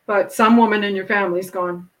 but some woman in your family's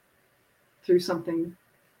gone through something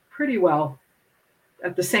pretty well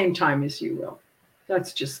at the same time as you will.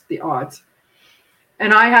 That's just the odds.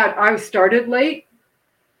 And I started late,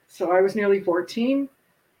 so I was nearly 14.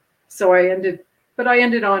 So I ended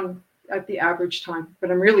on at the average time,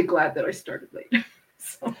 but I'm really glad that I started late.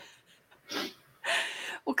 So,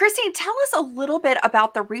 Well, Christine, tell us a little bit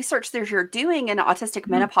about the research that you're doing in autistic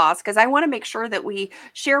mhm. menopause, because I want to make sure that we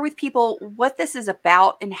share with people what this is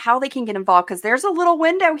about and how they can get involved. Because there's a little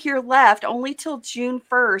window here left, only till June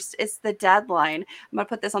 1st is the deadline. I'm going to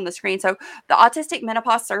put this on the screen. So, the Autistic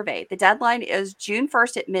Menopause Survey, the deadline is June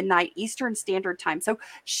 1st at midnight Eastern Standard Time. So,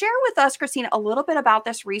 share with us, Christine, a little bit about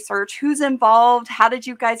this research, who's involved, how did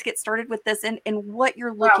you guys get started with this, and what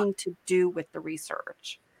you're Wow. looking to do with the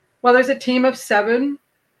research. Well, there's a team of 7,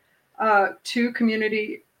 2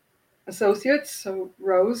 community associates, so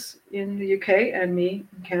Rose in the UK and me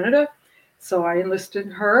in Canada. So I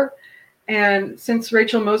enlisted her. And since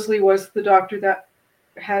Rachel Mosley was the doctor that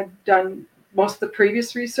had done most of the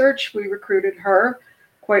previous research, we recruited her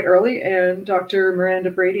quite early. And Dr. Miranda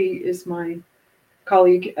Brady is my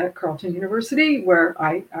colleague at Carleton University, where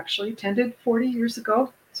I actually attended 40 years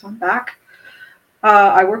ago. So I'm back.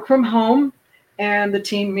 I work from home, and the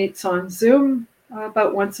team meets on Zoom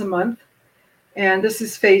about once a month. And this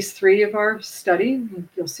is phase 3 of our study.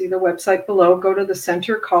 You'll see the website below. Go to the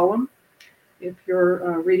center column if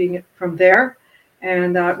you're reading it from there.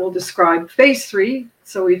 And that will describe phase 3.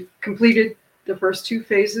 So we've completed the first 2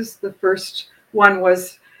 phases. The first one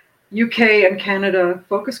was UK and Canada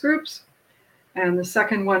focus groups. And the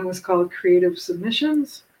second one was called Creative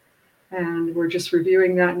Submissions. And we're just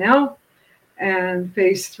reviewing that now. And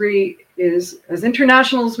phase 3 is as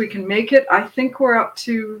international as we can make it. I think we're up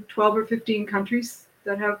to 12 or 15 countries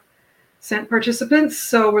that have sent participants.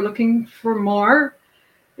 So we're looking for more.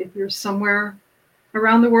 If you're somewhere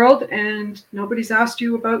around the world and nobody's asked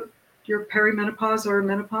you about your perimenopause or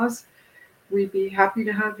menopause, we'd be happy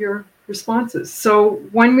to have your responses. So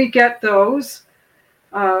when we get those,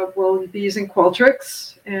 we'll be using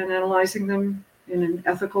Qualtrics and analyzing them in an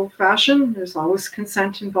ethical fashion. There's always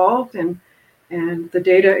consent involved, and the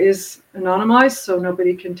data is anonymized, so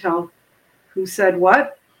nobody can tell who said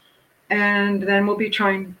what. And then we'll be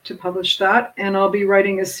trying to publish that. And I'll be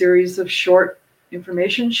writing a series of short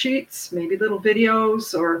information sheets, maybe little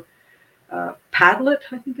videos, or Padlet,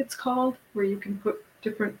 I think it's called, where you can put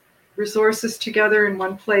different resources together in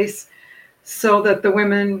one place so that the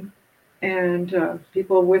women and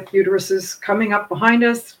people with uteruses coming up behind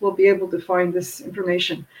us will be able to find this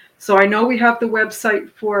information. So I know we have the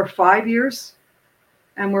website for 5 years,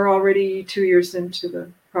 and we're already 2 years into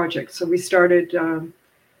the project. So we started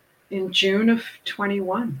in June of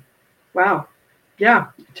 21. Wow. Yeah.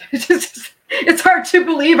 It's hard to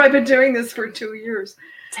believe I've been doing this for 2 years.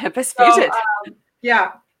 Tempest So, Fugit.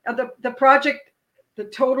 yeah, the project, the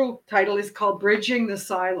total title is called Bridging the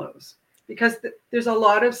Silos, because there's a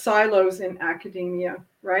lot of silos in academia,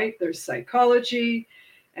 right? There's psychology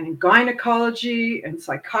and gynecology and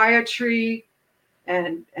psychiatry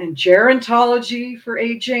and gerontology for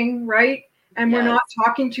aging, right? And we're Yes. not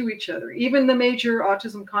talking to each other. Even the major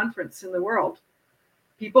autism conference in the world,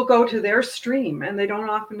 people go to their stream and they don't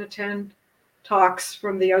often attend talks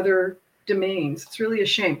from the other domains. It's really a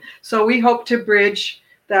shame. So we hope to bridge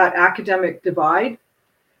that academic divide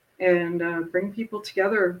and bring people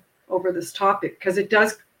together over this topic, because it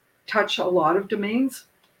does touch a lot of domains,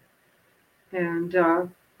 and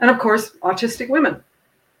of course autistic women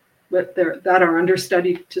that are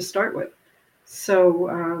understudied to start with.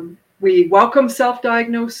 So we welcome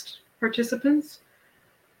self-diagnosed participants.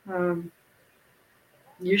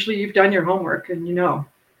 Usually you've done your homework and you know.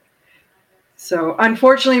 So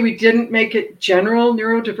unfortunately, we didn't make it general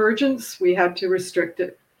neurodivergence. We had to restrict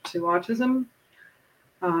it to autism.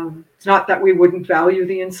 It's not that we wouldn't value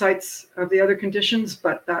the insights of the other conditions,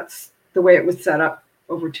 but that's the way it was set up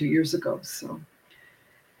over 2 years ago. So,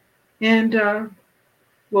 and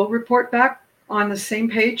we'll report back on the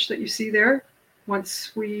same page that you see there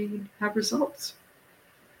once we have results.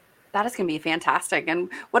 That is going to be fantastic. And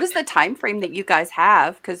what is the time frame that you guys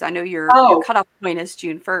have? Because I know your cutoff point is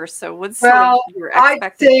June 1st. So what's sort of your I'd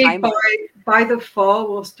expected say timeline? by the fall,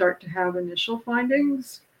 we'll start to have initial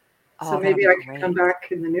findings. So maybe I could come back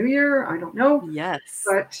in the new year. I don't know. Yes.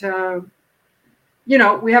 But, you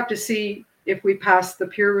know, we have to see if we pass the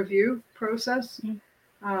peer review process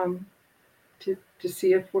to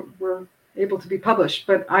see if we're able to be published.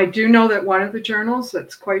 But I do know that one of the journals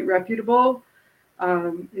that's quite reputable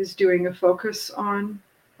is doing a focus on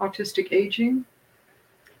autistic aging.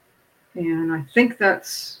 And I think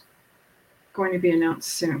that's going to be announced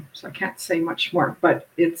soon. So I can't say much more, but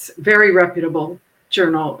it's a very reputable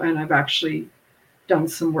journal, and I've actually done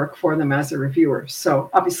some work for them as a reviewer. So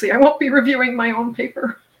obviously I won't be reviewing my own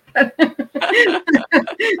paper.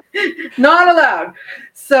 Not allowed.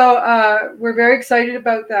 So we're very excited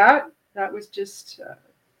about that. That was just, a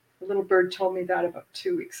little bird told me that about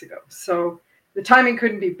 2 weeks ago. So the timing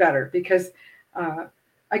couldn't be better because,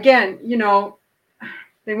 again, you know,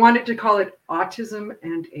 they wanted to call it autism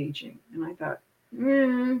and aging. And I thought,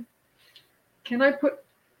 can I put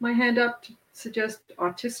my hand up to suggest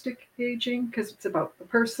autistic aging? Because it's about the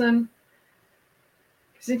person.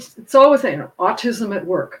 Because it's always saying autism at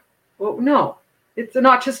work. Well, no, it's an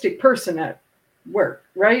autistic person at work,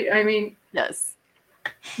 right? I mean, yes.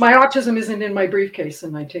 My autism isn't in my briefcase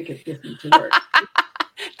and I take it with me to work.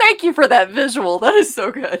 Thank you for that visual. That is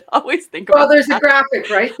so good. I always think about there's a graphic,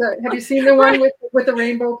 right? Have you seen the one with the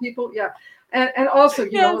rainbow people? Yeah. And also,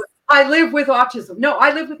 you know, I live with autism. No,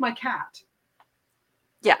 I live with my cat.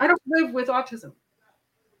 Yeah. I don't live with autism.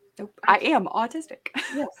 Nope. I am autistic.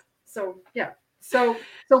 Yes. So, yeah. So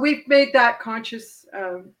we've made that conscious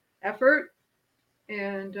effort,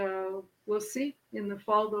 and we'll see. In the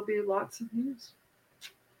fall, there'll be lots of news.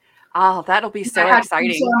 Oh, that'll be so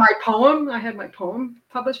exciting. I had my poem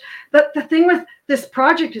published. But the thing with this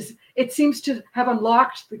project is it seems to have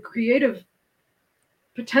unlocked the creative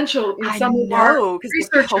potential in some of our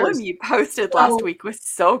researchers. The poem you posted last week was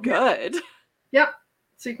so good. Yep.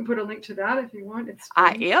 So you can put a link to that if you want.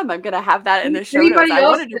 I am. I'm going to have that in the show notes. I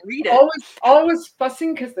wanted to read it. Always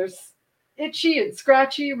fussing because there's itchy and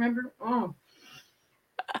scratchy. Remember? Oh.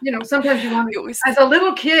 You know, sometimes you want to, as a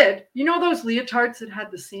little kid, you know those leotards that had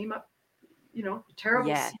the seam up, you know,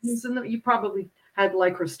 terrible seams in them? You probably had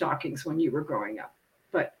lycra stockings when you were growing up,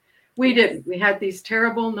 but we didn't. We had these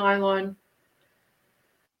terrible nylon,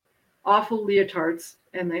 awful leotards,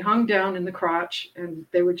 and they hung down in the crotch, and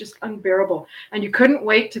they were just unbearable, and you couldn't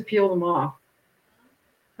wait to peel them off,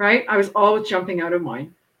 right? I was always jumping out of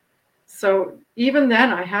mine. So even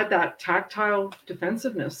then, I had that tactile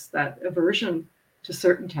defensiveness, that aversion to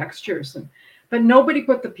certain textures, but nobody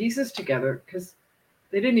put the pieces together because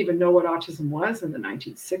they didn't even know what autism was in the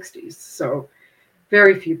 1960s. So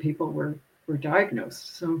very few people were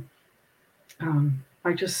diagnosed. So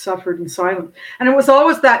I just suffered in silence. And it was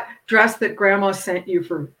always that dress that grandma sent you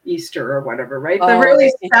for Easter or whatever, right? The Oh,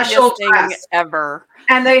 really the special itchiest thing dress. ever.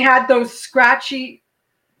 And they had those scratchy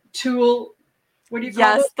tulle, what do you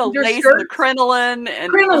call those Yes, the lace and the underskirts? crinoline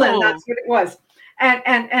and Crinoline, oh, that's what it was.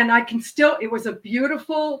 And I can still, it was a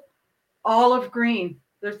beautiful olive green.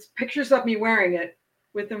 There's pictures of me wearing it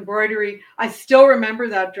with embroidery. I still remember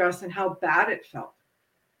that dress and how bad it felt.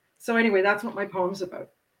 So anyway, that's what my poem's about.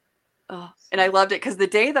 oh. And I loved it because the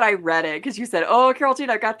day that I read it, because you said, "Oh, Carol Jean,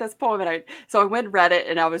 I got this poem," and I went and read it,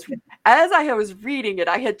 and as I was reading it,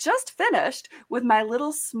 I had just finished with my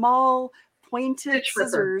little small pointed Stitch ripper.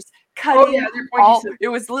 scissors Oh yeah, cutting they're pointy scissors. it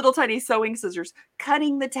was little tiny sewing scissors,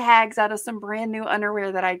 cutting the tags out of some brand new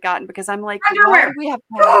underwear that I'd gotten because I'm like, why do Underwear. we have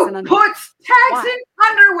tags Who in underwear? puts tags Why?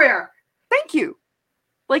 in underwear? Thank you.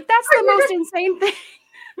 Like that's Are the you most just insane thing.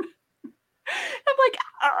 I'm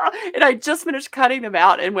like, and I just finished cutting them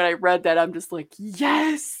out. And when I read that, I'm just like,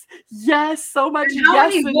 yes, yes, so much and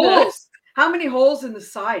yes in this. how many holes in the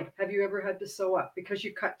side have you ever had to sew up because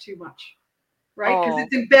you cut too much? Right? Because Oh,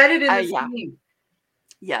 it's embedded in the yeah, seam.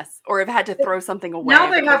 yes. Or I've had to throw something Now away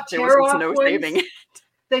they because have there was tear just off no saving ones. it.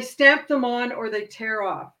 They stamp them on or they tear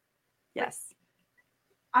off. Like, Yes.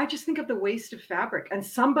 I just think of the waste of fabric and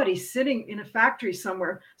somebody sitting in a factory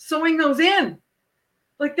somewhere sewing those in.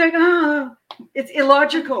 Like they're it's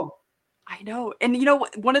illogical. I know. And you know,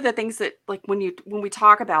 one of the things that like when we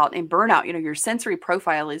talk about in burnout, you know, your sensory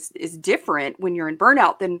profile is different when you're in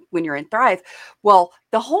burnout than when you're in thrive. Well,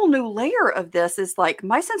 the whole new layer of this is like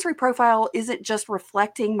my sensory profile isn't just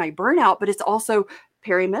reflecting my burnout, but it's also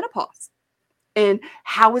perimenopause. And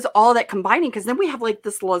how is all that combining? Because then we have like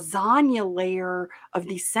this lasagna layer of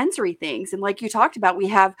these sensory things. And like you talked about, we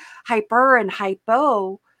have hyper and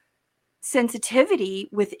hypo sensitivity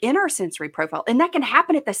within our sensory profile. And that can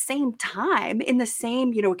happen at the same time in the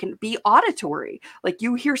same, you know, it can be auditory. Like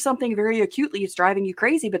you hear something very acutely, it's driving you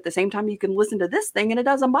crazy, but at the same time you can listen to this thing and it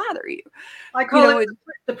doesn't bother you. I You call it know,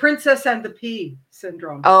 the princess and the pea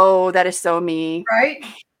syndrome. oh, that is so me. Right?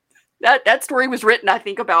 That story was written, I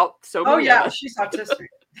think, about so Oh many of yeah, us. she's autistic.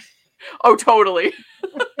 Oh, totally.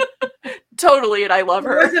 Totally. And I love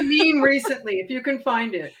There was her. a meme recently, if you can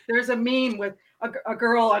find it. There's a meme with a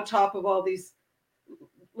girl on top of all these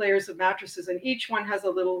layers of mattresses, and each one has a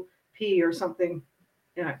little pea or something.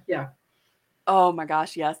 Yeah, yeah. Oh my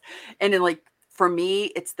gosh, yes. And then like for me,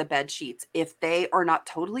 it's the bed sheets. If they are not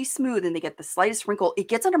totally smooth and they get the slightest wrinkle, it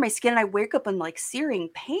gets under my skin and I wake up in like searing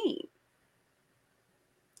pain.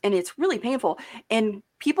 And it's really painful. And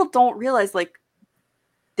people don't realize like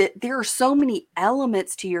that there are so many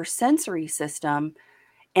elements to your sensory system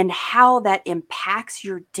and how that impacts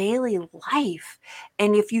your daily life.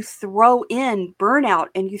 And if you throw in burnout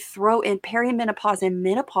and you throw in perimenopause and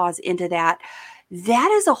menopause into that, that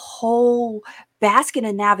is a whole basket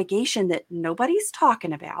of navigation that nobody's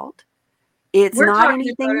talking about. It's We're not talking about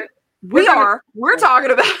anything it. We're we gonna are. We're talking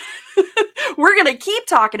about it. We're going to keep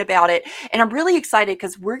talking about it. And I'm really excited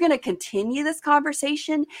because we're going to continue this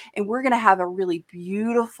conversation and we're going to have a really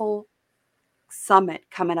beautiful summit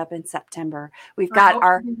coming up in September. We've I got hope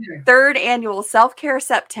our you do. third annual Self Care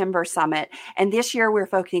September Summit. And this year we're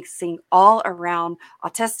focusing all around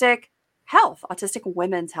autistic health, autistic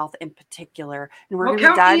women's health in particular. And we're Well, going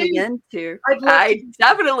to be count me diving in. into, I'd love to I do that.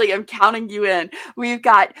 definitely am counting you in. We've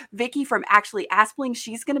got Vicky from Actually Aspling.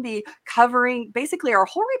 She's going to be covering basically our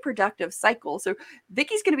whole reproductive cycle. So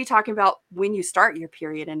Vicky's going to be talking about when you start your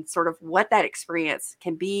period and sort of what that experience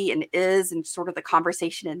can be and is, and sort of the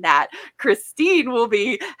conversation in that. Christine will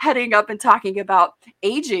be heading up and talking about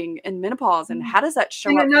aging and menopause and how does that show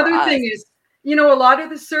And up for another us. thing is, you know, a lot of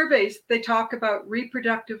the surveys they talk about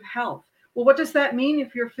reproductive health. Well, what does that mean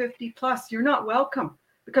if you're 50 plus? You're not welcome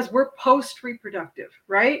because we're post reproductive,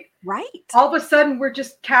 right? Right. All of a sudden we're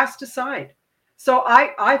just cast aside. So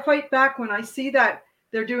I fight back when I see that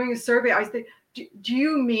they're doing a survey. I think, do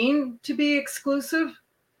you mean to be exclusive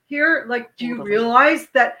here? Like, do you Totally. realize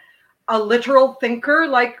that a literal thinker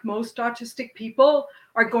like most autistic people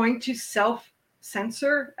are going to self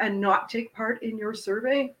censor and not take part in your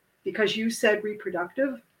survey because you said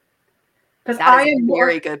reproductive? Because That I is a am more,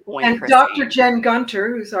 very good point, and Dr. Christine. Jen Gunter,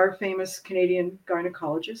 who's our famous Canadian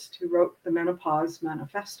gynecologist who wrote the Menopause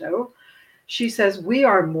Manifesto, she says we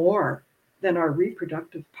are more than our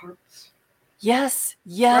reproductive parts, Yes,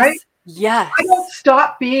 right? yes, I don't yes.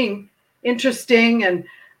 stop being interesting and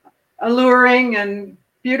alluring and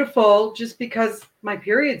beautiful just because my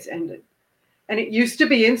periods ended. And it used to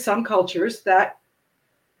be in some cultures that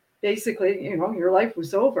basically, you know, your life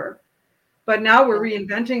was over. But now we're Yeah.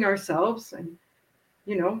 reinventing ourselves and,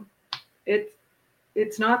 you know, it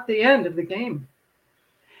it's not the end of the game.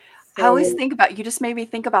 I always So, think about, you just made me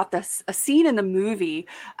think about this, a scene in the movie,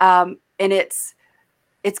 and it's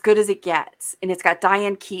Good as It Gets, and it's got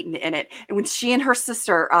Diane Keaton in it. And when she and her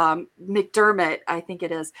sister, McDermott, I think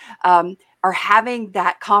it is, are having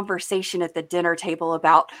that conversation at the dinner table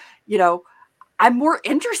about, you know, I'm more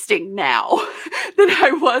interesting now than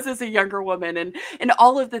I was as a younger woman, and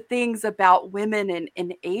all of the things about women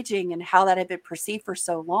and aging and how that had been perceived for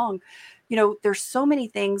so long. There's so many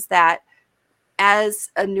things that, as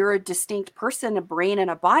a neurodistinct person, a brain and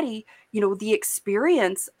a body, the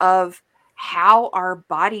experience of how our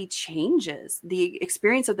body changes, the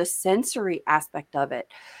experience of the sensory aspect of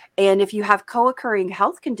it. And if you have co-occurring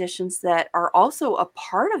health conditions that are also a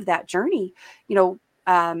part of that journey, you know,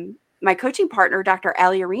 my coaching partner, Dr.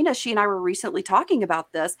 Ali Arena, she and I were recently talking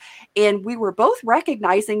about this, and we were both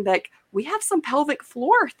recognizing that we have some pelvic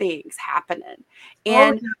floor things happening. oh,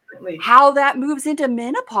 And definitely. how that moves into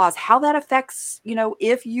menopause, how that affects,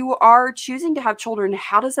 if you are choosing to have children,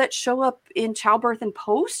 how does that show up in childbirth and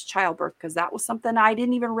post childbirth? Because that was something I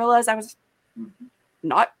didn't even realize I was Mhm.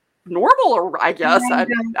 not normal, or I guess And, I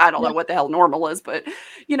don't yeah, know what the hell normal is, but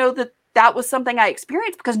that was something I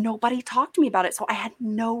experienced because nobody talked to me about it. So I had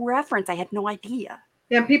no reference. I had no idea.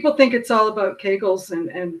 yeah, people think it's all about Kegels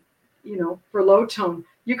and for low tone,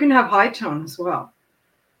 you can have high tone as well.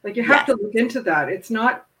 Like you have Yes. to look into that. It's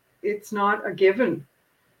not a given.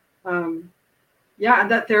 Um, yeah,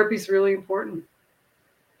 and that therapy is really important.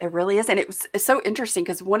 It really is. And it's so interesting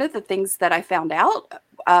because one of the things that I found out,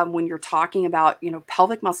 when you're talking about,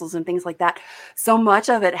 pelvic muscles and things like that, so much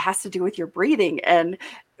of it has to do with your breathing. And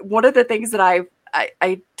one of the things that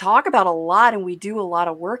I talk about a lot, and we do a lot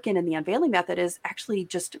of work in the unveiling method, is actually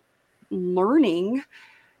just learning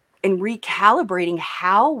and recalibrating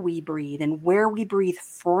how we breathe and where we breathe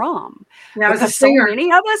from. Now, Because so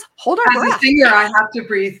many of us hold our as a breath. singer, I have to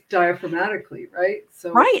breathe diaphragmatically, right?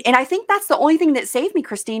 So, Right, and I think that's the only thing that saved me,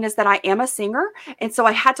 Christine, is that I am a singer, and so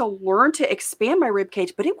I had to learn to expand my rib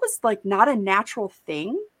cage, but it was, like, not a natural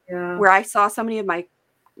thing, yeah. where I saw so many of my,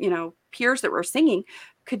 peers that were singing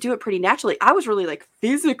could do it pretty naturally. I was really, like,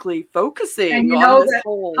 physically And focusing you on know this that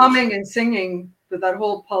whole. humming and singing, that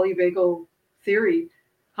whole polyvagal theory,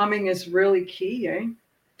 humming is really key, eh?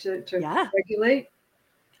 To Yeah, regulate.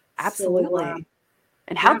 So, absolutely,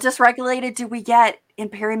 and how yeah. dysregulated do we get in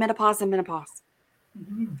perimenopause and menopause?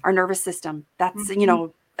 Mhm. Our nervous system. That's,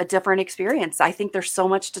 Mhm. a different experience. I think there's so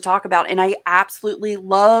much to talk about, and I absolutely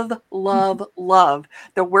love, love, love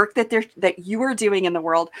the work that you are doing in the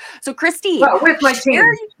world. So, Christine, Well, with my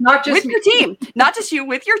share team, not with just me. your team, not just you,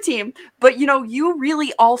 with your team, but you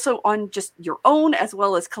really also, on just your own as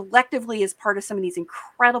well as collectively, as part of some of these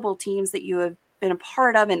incredible teams that you have been a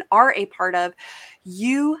part of and are a part of,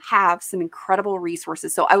 you have some incredible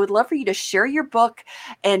resources. So I would love for you to share your book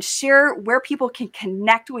and share where people can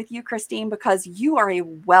connect with you, Christine, because you are a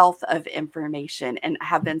wealth of information and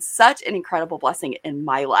have been such an incredible blessing in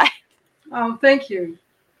my life. Oh, thank you.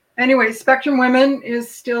 Anyway, Spectrum Women is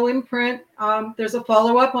still in print. There's a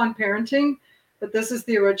follow-up on parenting, but this is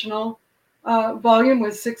the original volume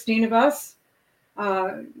with 16 of us,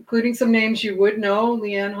 including some names you would know: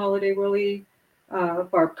 Leanne Holiday-Willie,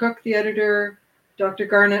 Barb Cook, the editor, Dr.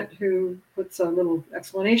 Garnett, who puts a little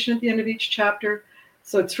explanation at the end of each chapter.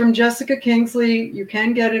 So it's from Jessica Kingsley. You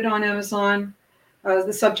can get it on Amazon.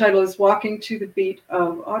 The subtitle is Walking to the Beat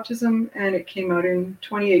of Autism, and it came out in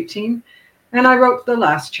 2018. And I wrote the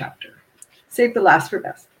last chapter. Save the last for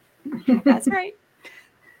best. That's right.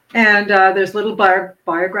 And there's little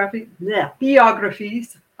biographies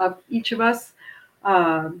of each of us,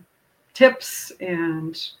 um, tips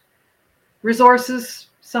and resources.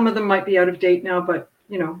 Some of them might be out of date now, but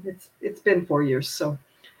it's been 4 years, so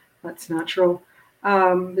that's natural.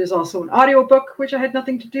 There's also an audiobook, which I had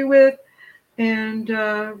nothing to do with, and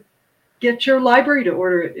get your library to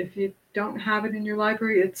order it. If you don't have it in your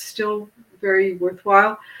library, it's still very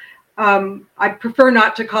worthwhile. I prefer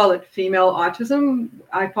not to call it female autism.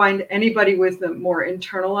 I find anybody with a more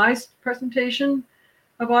internalized presentation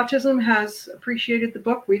of autism has appreciated the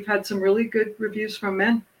book. We've had some really good reviews from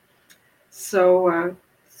men. So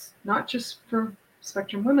it's not just for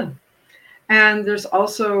Spectrum women. And there's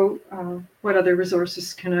also, what other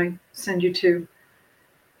resources can I send you to?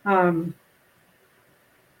 Um,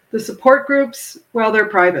 the support groups, well, they're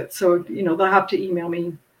private, so they'll have to email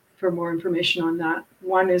me for more information on that.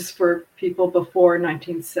 One is for people before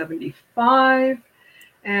 1975,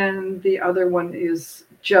 and the other one is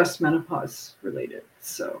just menopause related,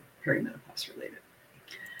 so perimenopause related.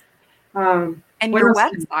 And What your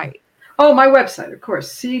else? website. Oh, my website, of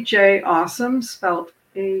course, CJ Awesome, spelled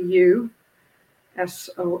AUSOME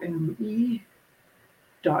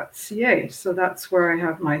So that's where I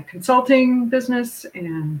have my consulting business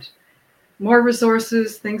and more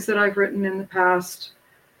resources, things that I've written in the past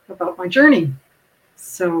about my journey.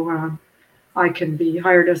 So I can be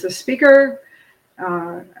hired as a speaker,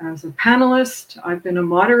 as a panelist. I've been a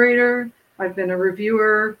moderator. I've been a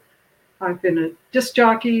reviewer. I've been a disc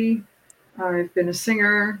jockey. I've been a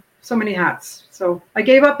singer. So many hats. So I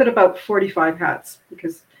gave up at about 45 hats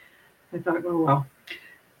because I thought, oh, well,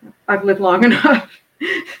 I've lived long enough.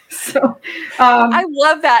 So I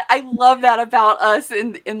love that. I love that about us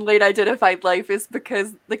in late identified life, is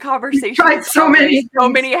because the conversation tried is so always many so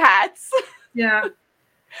things. many hats. Yeah.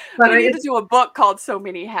 But We need to do a book called So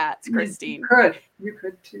Many Hats, you Christine. you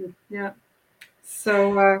could too. Yeah.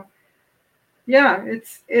 So yeah,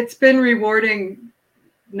 it's been rewarding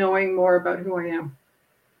knowing more about who I am.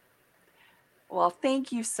 Well,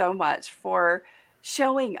 thank you so much for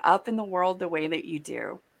showing up in the world the way that you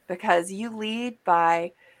do, because you lead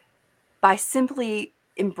by simply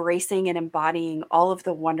embracing and embodying all of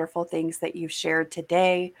the wonderful things that you've shared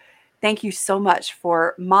today. Thank you so much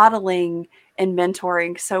for modeling and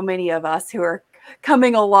mentoring so many of us who are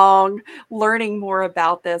coming along, learning more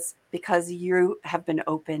about this, because you have been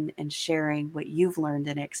open and sharing what you've learned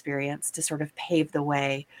and experienced to sort of pave the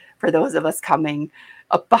way for those of us coming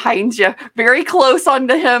up behind you, very close on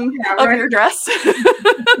the hem Yeah, of right. your dress.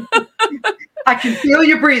 I can feel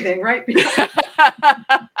you breathing right behind.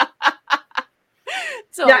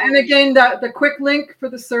 Yeah, and Totally. again, the quick link for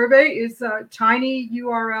the survey is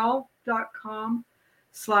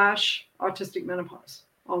tinyurl.com/autistic menopause,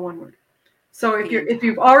 all one word. So if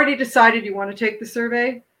you've already decided you want to take the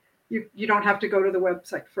survey, you don't have to go to the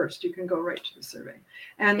website first. You can go right to the survey.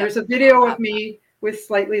 And there's a video of me with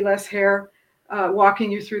slightly less hair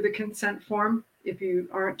walking you through the consent form. If you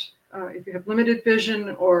have limited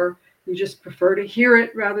vision, or you just prefer to hear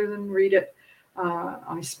it rather than read it,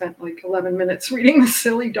 I spent like 11 minutes reading the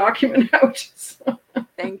silly document out. So,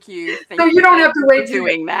 Thank you. so you don't have to wait for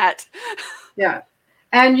doing that. Yeah.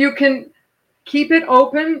 And you can keep it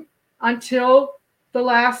open until the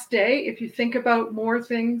last day if you think about more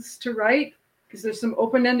things to write, because there's some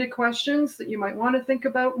open-ended questions that you might want to think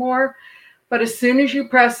about more. But as soon as you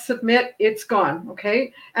press submit, it's gone,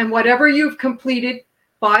 okay? And whatever you've completed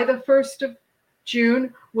by the 1st of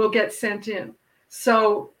June will get sent in.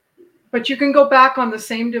 So, but you can go back on the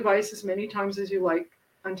same device as many times as you like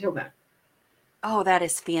until then. Oh, that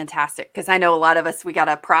is fantastic, because I know a lot of us, we got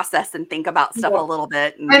to process and think about stuff a little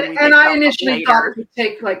bit, and we And think I about stuff initially thought later. it would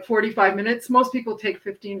take like 45 minutes. Most people take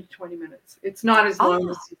 15 to 20 minutes. It's not as long Oh,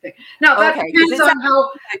 as you think. Now that okay. Because depends on how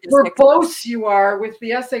verbose you are with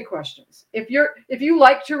the essay questions. If you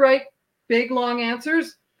like to write big long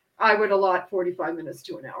answers, I would allot 45 minutes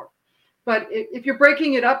to an hour. But if you're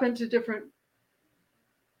breaking it up into different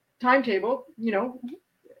timetable,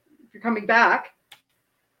 if you're coming back,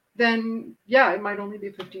 then yeah, it might only be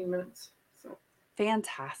 15 minutes. So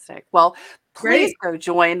fantastic. Well, please great. go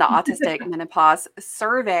join the Autistic Menopause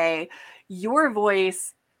survey. Your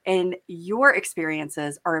voice and your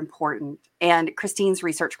experiences are important. And Christine's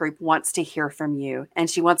research group wants to hear from you. And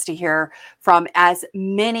she wants to hear from as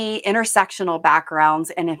many intersectional backgrounds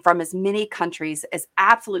and from as many countries as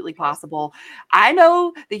absolutely possible. I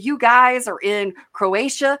know that you guys are in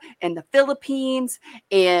Croatia and the Philippines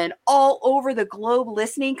and all over the globe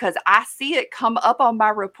listening, because I see it come up on my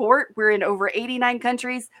report. We're in over 89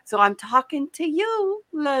 countries. So I'm talking to you,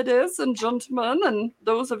 ladies and gentlemen, and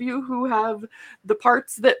those of you who have the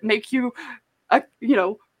parts that make you,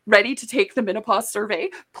 ready to take the menopause survey.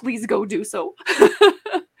 Please go do so.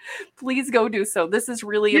 Please go do so. This is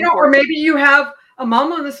really important. Or maybe you have a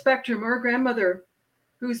mom on the spectrum or a grandmother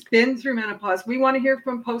who's been through menopause. We want to hear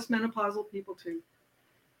from postmenopausal people too.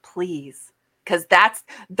 Please, because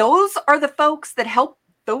those are the folks that help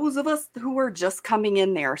those of us who are just coming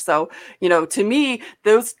in there. So, to me,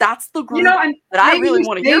 that's the group and that I really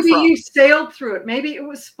want to hear from. Maybe you sailed through it. Maybe it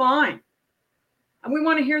was fine. And we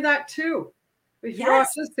want to hear that too. If you're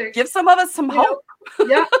autistic, give some of us some hope.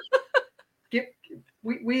 Yeah.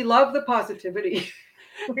 We love the positivity.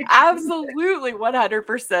 Absolutely,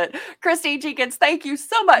 100%. Christine Jenkins, thank you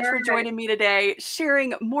so much for joining me today,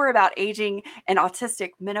 sharing more about aging and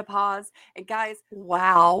autistic menopause. And guys,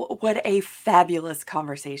 wow, what a fabulous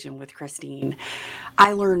conversation with Christine.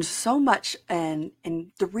 I learned so much, and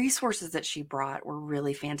the resources that she brought were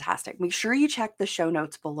really fantastic. Make sure you check the show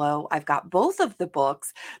notes below. I've got both of the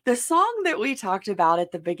books, the song that we talked about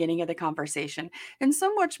at the beginning of the conversation, and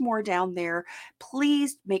so much more down there.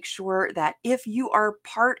 Please make sure that if you are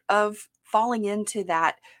part of falling into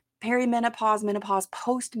that perimenopause, menopause,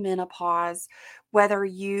 postmenopause, whether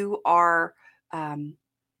you are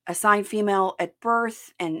assigned female at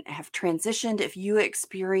birth and have transitioned, if you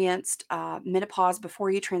experienced menopause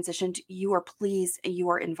before you transitioned, you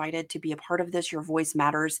are invited to be a part of this. Your voice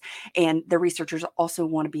matters. And the researchers also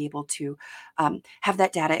want to be able to have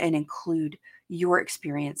that data and include your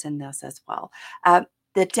experience in this as well.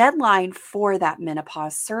 The deadline for that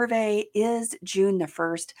menopause survey is June the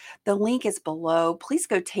 1st. The link is below. Please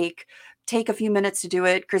go take a few minutes to do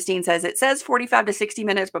it. Christine says it says 45 to 60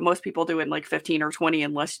 minutes, but most people do it in like 15 or 20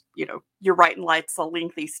 unless, you're writing lots of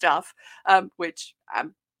lengthy stuff, which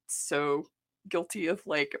I'm so guilty of.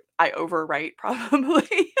 Like, I overwrite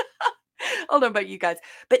probably. I don't know about you guys.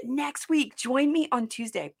 But next week, join me on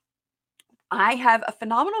Tuesday. I have a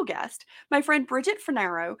phenomenal guest, my friend Bridget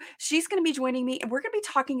Finaro. She's going to be joining me, and we're going to be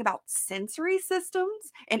talking about sensory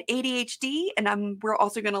systems and ADHD. And we're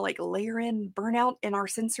also going to like layer in burnout in our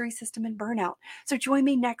sensory system and burnout. So join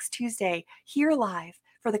me next Tuesday here live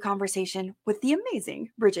for the conversation with the amazing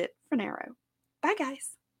Bridget Finaro. Bye,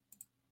 guys.